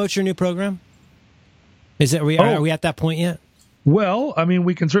want to promote your new program? Are we at that point yet? Well, I mean,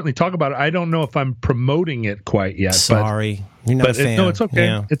 we can certainly talk about it. I don't know if I'm promoting it quite yet. Sorry, you're not a fan. No, it's okay.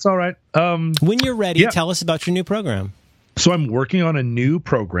 Yeah. It's all right. When you're ready, tell us about your new program. So I'm working on a new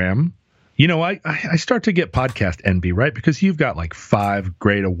program. You know, I start to get podcast envy, right? Because you've got like 5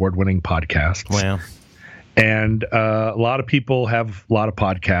 great award-winning podcasts. Wow. And a lot of people have a lot of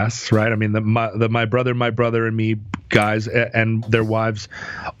podcasts, right? I mean, my brother and me guys and their wives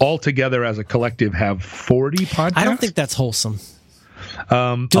all together as a collective have 40 podcasts. I don't think that's wholesome.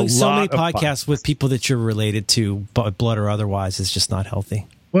 Doing so many podcasts with people that you're related to, blood or otherwise, is just not healthy.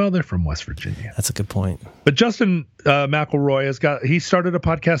 Well, they're from West Virginia. That's a good point. But Justin McElroy he started a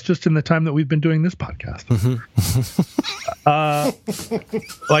podcast just in the time that we've been doing this podcast. I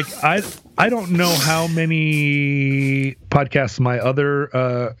don't know how many podcasts my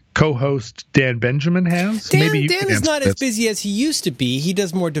other co-host Dan Benjamin has. Dan is not as busy as he used to be. He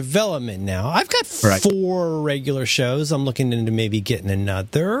does more development now. I've got 4 regular shows. I'm looking into maybe getting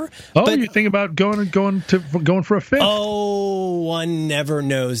another. Oh, you think about going for a 5th? Oh, one never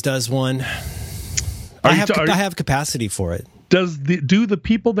knows, does one? I have capacity for it. Do the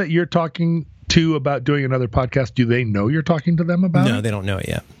people that you're talking to about doing another podcast, do they know you're talking to them about it? No, they don't know it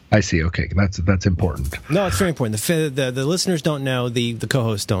yet. I see. Okay, that's important. No, it's very important. The listeners don't know. The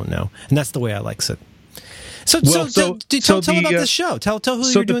co-hosts don't know, and that's the way I like it. Tell about this show. Tell who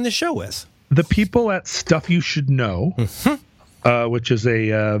you're doing this show with. The people at Stuff You Should Know, which is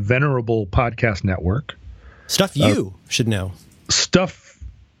a venerable podcast network. Stuff you should know. Stuff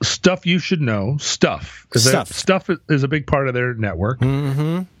You Should Know. Stuff is a big part of their network.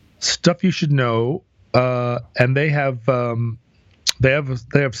 Mm-hmm. Stuff You Should Know, and they have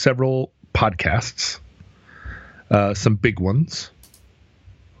several podcasts, some big ones.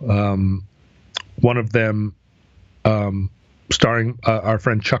 One of them starring our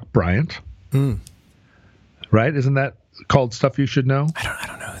friend Chuck Bryant. Right? Isn't that called Stuff You Should Know? I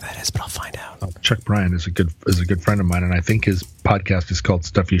don't know who that is, but I'll find out. Chuck Bryant is a good friend of mine, and I think his podcast is called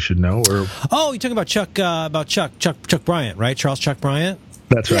Stuff You Should Know. You're talking about Chuck Bryant, right? Charles Chuck Bryant.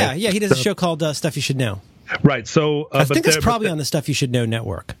 That's right. Yeah. He does a show called Stuff You Should Know. Right. So I think that's probably on the Stuff You Should Know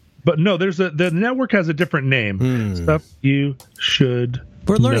network. But no, the network has a different name. Stuff You Should.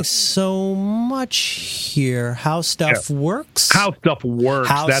 We're learning so much here. How stuff works. How stuff works.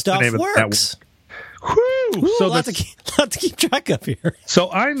 That's the name of the network. Whew. So lot to keep track of here.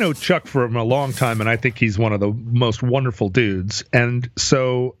 So I know Chuck from a long time, and I think he's one of the most wonderful dudes. And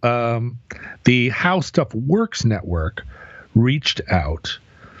so the How Stuff Works network reached out,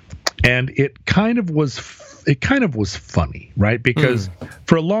 and it kind of was funny, right? Because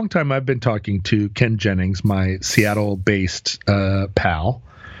for a long time I've been talking to Ken Jennings, my Seattle-based pal,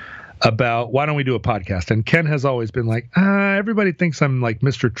 about why don't we do a podcast? And Ken has always been like, everybody thinks I'm like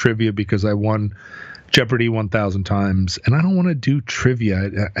Mr. Trivia because I won Jeopardy 1,000 times, and I don't want to do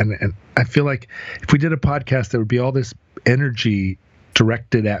trivia. And I feel like if we did a podcast, there would be all this energy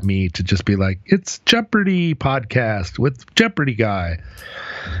directed at me to just be like, it's Jeopardy podcast with Jeopardy guy.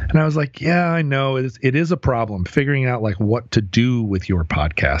 And I was like, yeah, I know it is a problem. Figuring out like what to do with your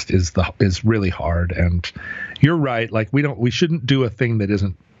podcast is really hard. And you're right. Like we shouldn't do a thing that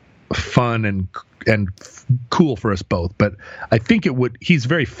isn't fun and cool for us both. But I think he's a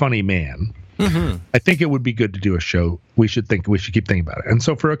very funny man. Mm-hmm. I think it would be good to do a show. We should keep thinking about it. And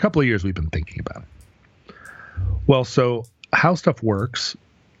so for a couple of years, we've been thinking about it. Well, so How Stuff Works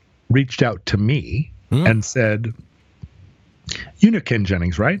reached out to me and said, "You know Ken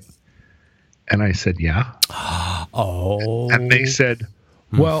Jennings, right?" And I said, "Yeah." Oh. And they said,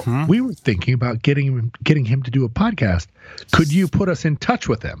 "Well, we were thinking about getting him to do a podcast. Could you put us in touch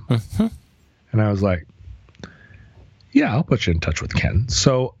with him?" Mm-hmm. And I was like, "Yeah, I'll put you in touch with Ken."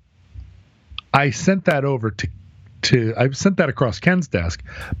 So I sent that over I sent that across Ken's desk,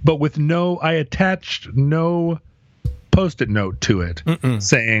 but with I attached no Post-it note to it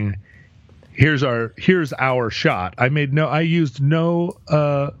saying, here's our shot. I used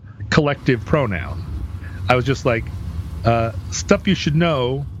no collective pronoun. I was just like, stuff you should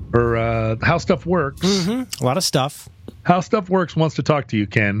know, or How Stuff Works. Mm-hmm. A lot of stuff. How Stuff Works wants to talk to you,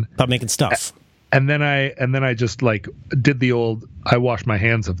 Ken. About making stuff. And then I just like did the old I wash my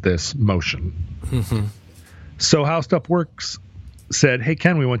hands of this motion. Mm-hmm. So How Stuff Works said, "Hey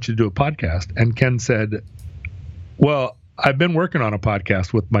Ken, we want you to do a podcast." And Ken said, "Well, I've been working on a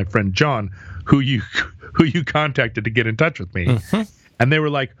podcast with my friend John, who you contacted to get in touch with me." Mm-hmm. And they were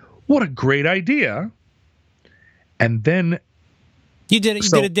like, "What a great idea!" And then you did it. You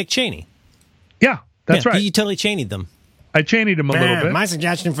did a Dick Cheney. Yeah, that's right. You totally Cheneyed them. I Cheneyed him a little bit. My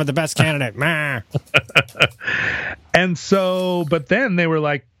suggestion for the best candidate. And so, but then they were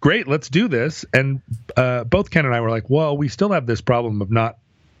like, "Great, let's do this." And both Ken and I were like, "Well, we still have this problem of not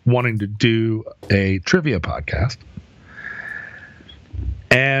wanting to do a trivia podcast."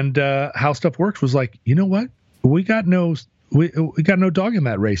 And How Stuff Works was like, "You know what? We got no dog in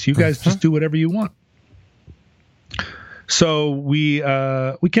that race. You guys just do whatever you want." So we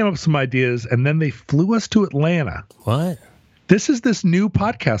came up with some ideas, and then they flew us to Atlanta. What? This is this new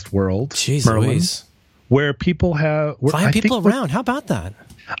podcast world, Jeez Merlin, Louise, where people have find people around. How about that?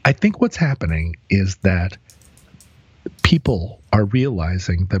 I think what's happening is that people are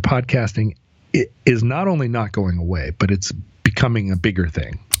realizing that podcasting is not only not going away, but it's becoming a bigger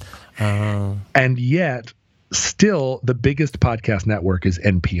thing. And yet, still, the biggest podcast network is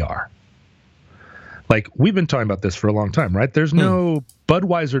NPR. Like, we've been talking about this for a long time, right? There's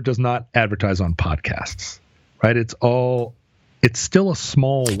Budweiser does not advertise on podcasts, right? It's still a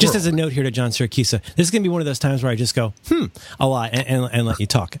small world. Just as a note here to John Siracusa, this is going to be one of those times where I just go, a lot, and let you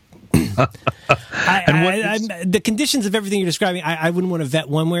talk. The conditions of everything you're describing, I wouldn't want to vet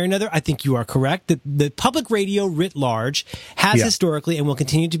one way or another. I think you are correct. The public radio writ large has historically and will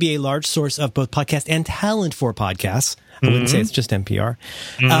continue to be a large source of both podcast and talent for podcasts. I wouldn't say it's just NPR.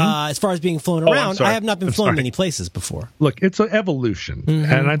 As far as being flown around, I have not been flown many places before. Look, it's an evolution,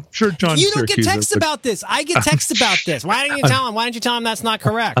 and I'm sure John. You don't get texts about this. I get texts about this. Why don't you tell him? Why don't you tell him that's not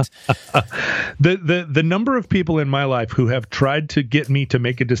correct? The number of people in my life who have tried to get me to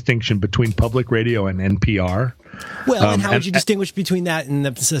make a distinction between public radio and NPR. Well, and how would you distinguish between that and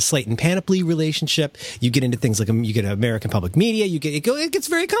the Slate and Panoply relationship? You get into things like you get American Public Media. It gets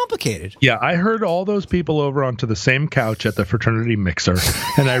very complicated. Yeah, I heard all those people over onto the same couch at the fraternity mixer,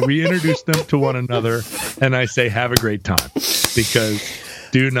 and I reintroduced them to one another, and I say, "Have a great time," because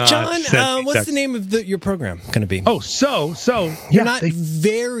do not. John, what's the name of your program going to be? Oh, so you're not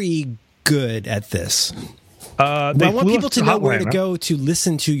very good at this. I want people to know where to go to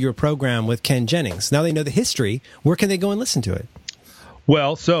listen to your program with Ken Jennings. Now they know the history. Where can they go and listen to it?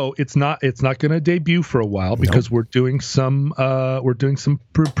 Well, so it's not going to debut for a while because we're doing some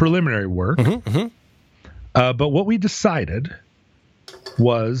preliminary work. But what we decided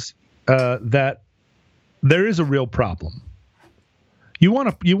was that there is a real problem. You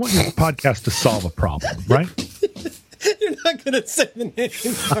want your podcast to solve a problem, right? You're not going to say the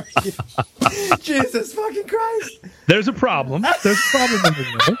name, are you? Jesus fucking Christ. There's a problem. There's a problem in the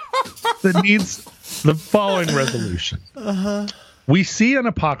world that needs the following resolution. We see an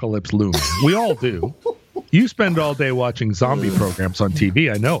apocalypse looming. We all do. You spend all day watching zombie programs on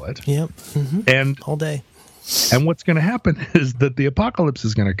TV. I know it. Yep. And all day. And what's going to happen is that the apocalypse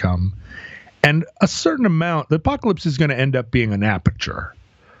is going to come, and the apocalypse is going to end up being an aperture,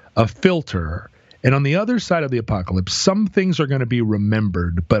 a filter. And on the other side of the apocalypse, some things are going to be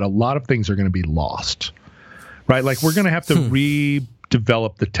remembered, but a lot of things are going to be lost, right? Like we're going to have to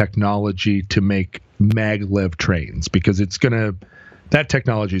redevelop the technology to make maglev trains because that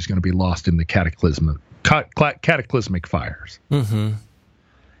technology is going to be lost in the cataclysmic fires.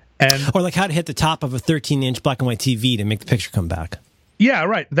 Or like how to hit the top of a 13-inch black and white TV to make the picture come back. Yeah,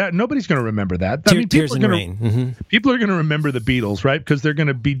 right. That nobody's going to remember that. Tears in the Rain. Mm-hmm. People are going to remember the Beatles, right? Because they're going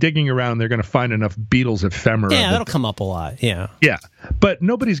to be digging around. They're going to find enough Beatles ephemera. Yeah, that'll come up a lot. Yeah. Yeah, but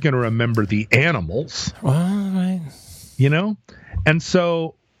nobody's going to remember the Animals. All right. You know, and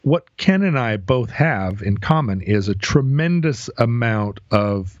so what Ken and I both have in common is a tremendous amount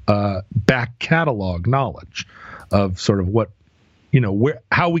of back catalog knowledge of sort of what,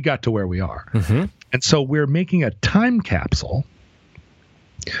 how we got to where we are. Mm-hmm. And so we're making a time capsule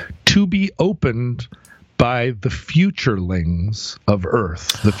to be opened by the futurelings of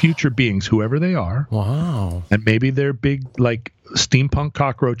Earth, the future beings, whoever they are. Wow. And maybe they're big, like steampunk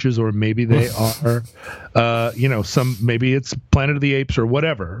cockroaches, or maybe they are, maybe it's Planet of the Apes or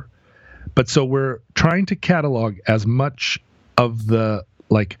whatever. But so we're trying to catalog as much of the,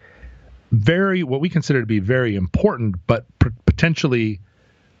 like, what we consider to be very important, but potentially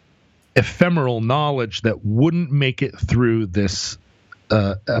ephemeral knowledge that wouldn't make it through this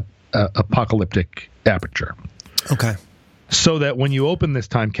apocalyptic aperture. Okay. So that when you open this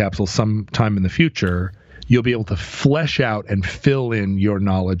time capsule sometime in the future, you'll be able to flesh out and fill in your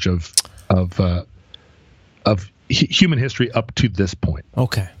knowledge of human history up to this point.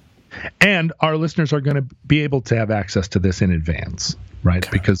 Okay. And our listeners are going to be able to have access to this in advance, right?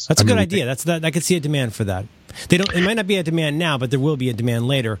 Okay. Because that's a good idea. I could see a demand for that. It might not be a demand now, but there will be a demand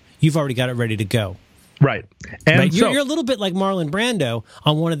later. You've already got it ready to go. Right. And right. You're a little bit like Marlon Brando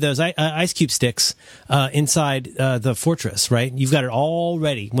on one of those ice cube sticks inside the fortress, right? You've got it all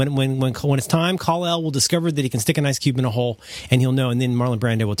ready. When it's time, Kal-El will discover that he can stick an ice cube in a hole, and he'll know, and then Marlon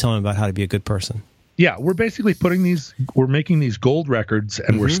Brando will tell him about how to be a good person. Yeah, we're basically we're making these gold records,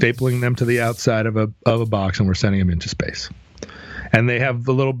 and we're stapling them to the outside of a box, and we're sending them into space. And they have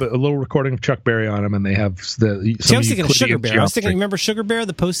a little recording of Chuck Berry on them, and they have I was thinking of Sugar Bear. Remember Sugar Bear,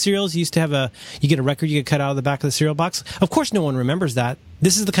 the Post cereals? You used to have you get a record you could cut out of the back of the cereal box. Of course, no one remembers that.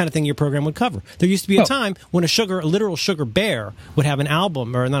 This is the kind of thing your program would cover. There used to be a time when a literal Sugar Bear would have an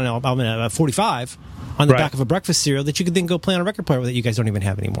album, or not an album, a 45 on the back of a breakfast cereal that you could then go play on a record player that you guys don't even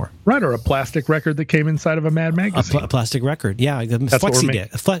have anymore. Right, or a plastic record that came inside of a Mad magazine. A plastic record, yeah.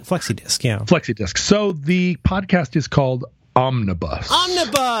 Flexi disc, yeah. Flexi disc. So the podcast is called Omnibus.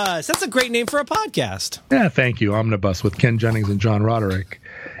 Omnibus! That's a great name for a podcast. Yeah, thank you. Omnibus with Ken Jennings and John Roderick.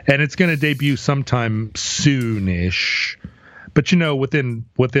 And it's going to debut sometime soonish. But, within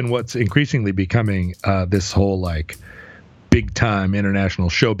what's increasingly becoming this whole, like, big-time international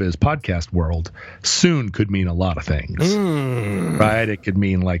showbiz podcast world, soon could mean a lot of things. Right? It could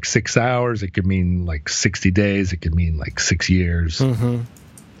mean, like, 6 hours. It could mean, like, 60 days. It could mean, like, 6 years.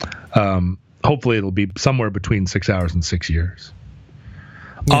 Mm-hmm. Hopefully it'll be somewhere between 6 hours and 6 years.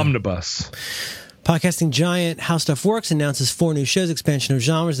 Yeah. Omnibus. Podcasting giant How Stuff Works announces 4 new shows, expansion of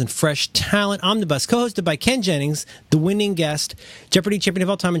genres, and fresh talent. Omnibus, co-hosted by Ken Jennings, the winning guest, Jeopardy champion of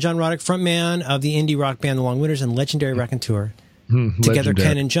all time, and John Roderick, frontman of the indie rock band The Long Winters, and legendary raconteur. Together,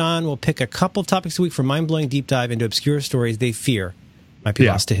 Ken and John will pick a couple of topics a week for mind-blowing deep dive into obscure stories they fear might be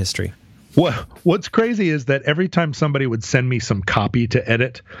lost to history. What's crazy is that every time somebody would send me some copy to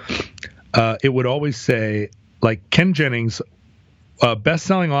edit, it would always say, like, Ken Jennings,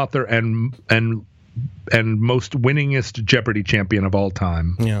 best-selling author and most winningest Jeopardy champion of all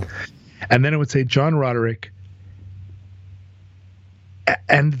time. Yeah. And then it would say John Roderick.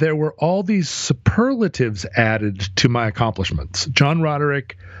 And there were all these superlatives added to my accomplishments. John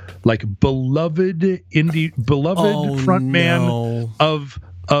Roderick, like, beloved frontman of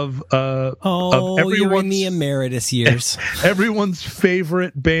everyone's, you're in the emeritus years. Everyone's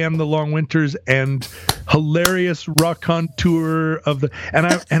favorite band, The Long Winters, and hilarious raconteur of the. And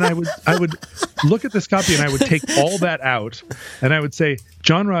I would look at this copy and I would take all that out and I would say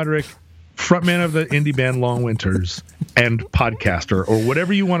John Roderick, frontman of the indie band Long Winters, and podcaster, or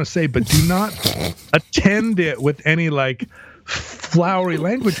whatever you want to say, but do not attend it with any, like, flowery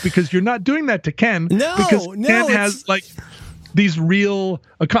language, because you're not doing that to Ken. Because Ken has, like, these real,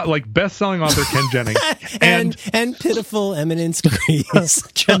 like, best-selling author Ken Jennings and pitiful eminence Grease,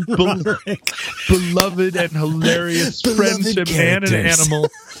 John Roderick, beloved and hilarious friends to man and animal,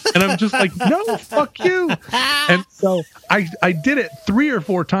 and I'm just like, no, fuck you. And so I did it 3 or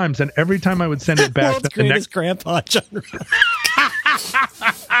 4 times, and every time I would send it back, world's greatest grandpa, John Roderick.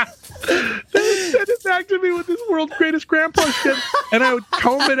 They would send it back to me with this world's greatest grandpa shit, and I would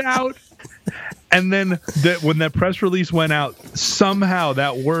comb it out. And then when that press release went out, somehow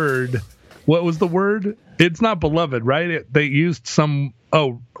that word, what was the word? It's not beloved, right? They used something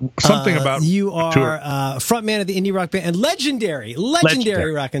about you are frontman of the indie rock band and legendary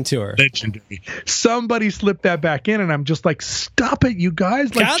raconteur. Legendary. Somebody slipped that back in, and I'm just like, stop it, you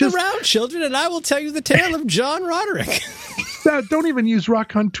guys! Like, gather round, children, and I will tell you the tale of John Roderick. Don't even use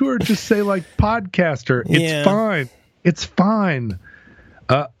raconteur. Just say like podcaster. It's fine. It's fine.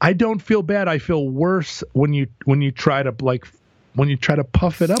 I don't feel bad. I feel worse when you try to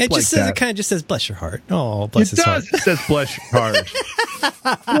puff it up. It just like says that. It kind of just says bless your heart. Oh, bless his heart. It says bless your heart.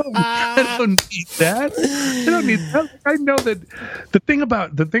 I don't need that. I don't need that. I know that the thing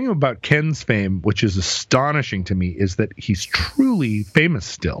about Ken's fame, which is astonishing to me, is that he's truly famous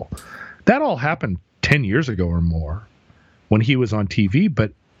still. That all happened 10 years ago or more when he was on TV,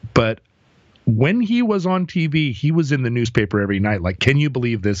 but when he was on TV, he was in the newspaper every night. Like, can you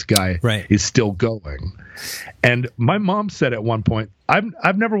believe this guy is still going? And my mom said at one point,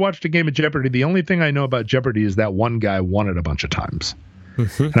 I've never watched a game of Jeopardy. The only thing I know about Jeopardy is that one guy won it a bunch of times.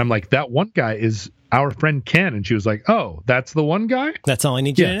 Mm-hmm. And I'm like, that one guy is our friend Ken. And she was like, oh, that's the one guy? That's all I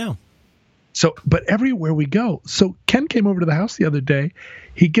need you to know. So, but everywhere we go. So Ken came over to the house the other day.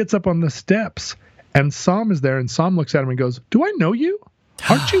 He gets up on the steps and Sam is there. And Sam looks at him and goes, do I know you?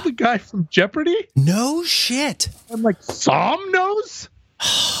 Aren't you the guy from Jeopardy? No shit. I'm like, Sam knows?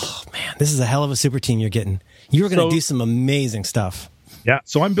 Oh, man, this is a hell of a super team you're getting. You're going to do some amazing stuff. Yeah,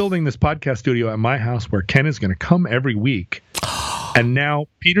 so I'm building this podcast studio at my house where Ken is going to come every week. And now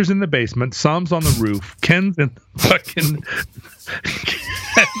Peter's in the basement, Sam's on the roof, Ken's in the fucking...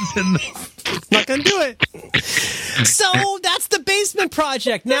 Ken's in the... Not going to do it. So that's the basement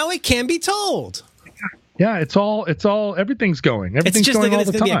project. Now it can be told. Yeah, it's all everything's going. Everything's it's just going all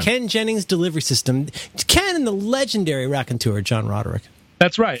it's the going time. to be a Ken Jennings delivery system. Ken and the legendary raconteur, John Roderick.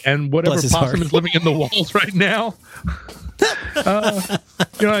 That's right. And whatever possum is living in the walls right now.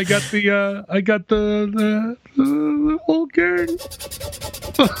 I got the whole gang.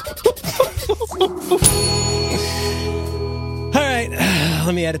 All right,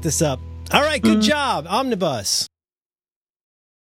 let me edit this up. All right, good job, Omnibus.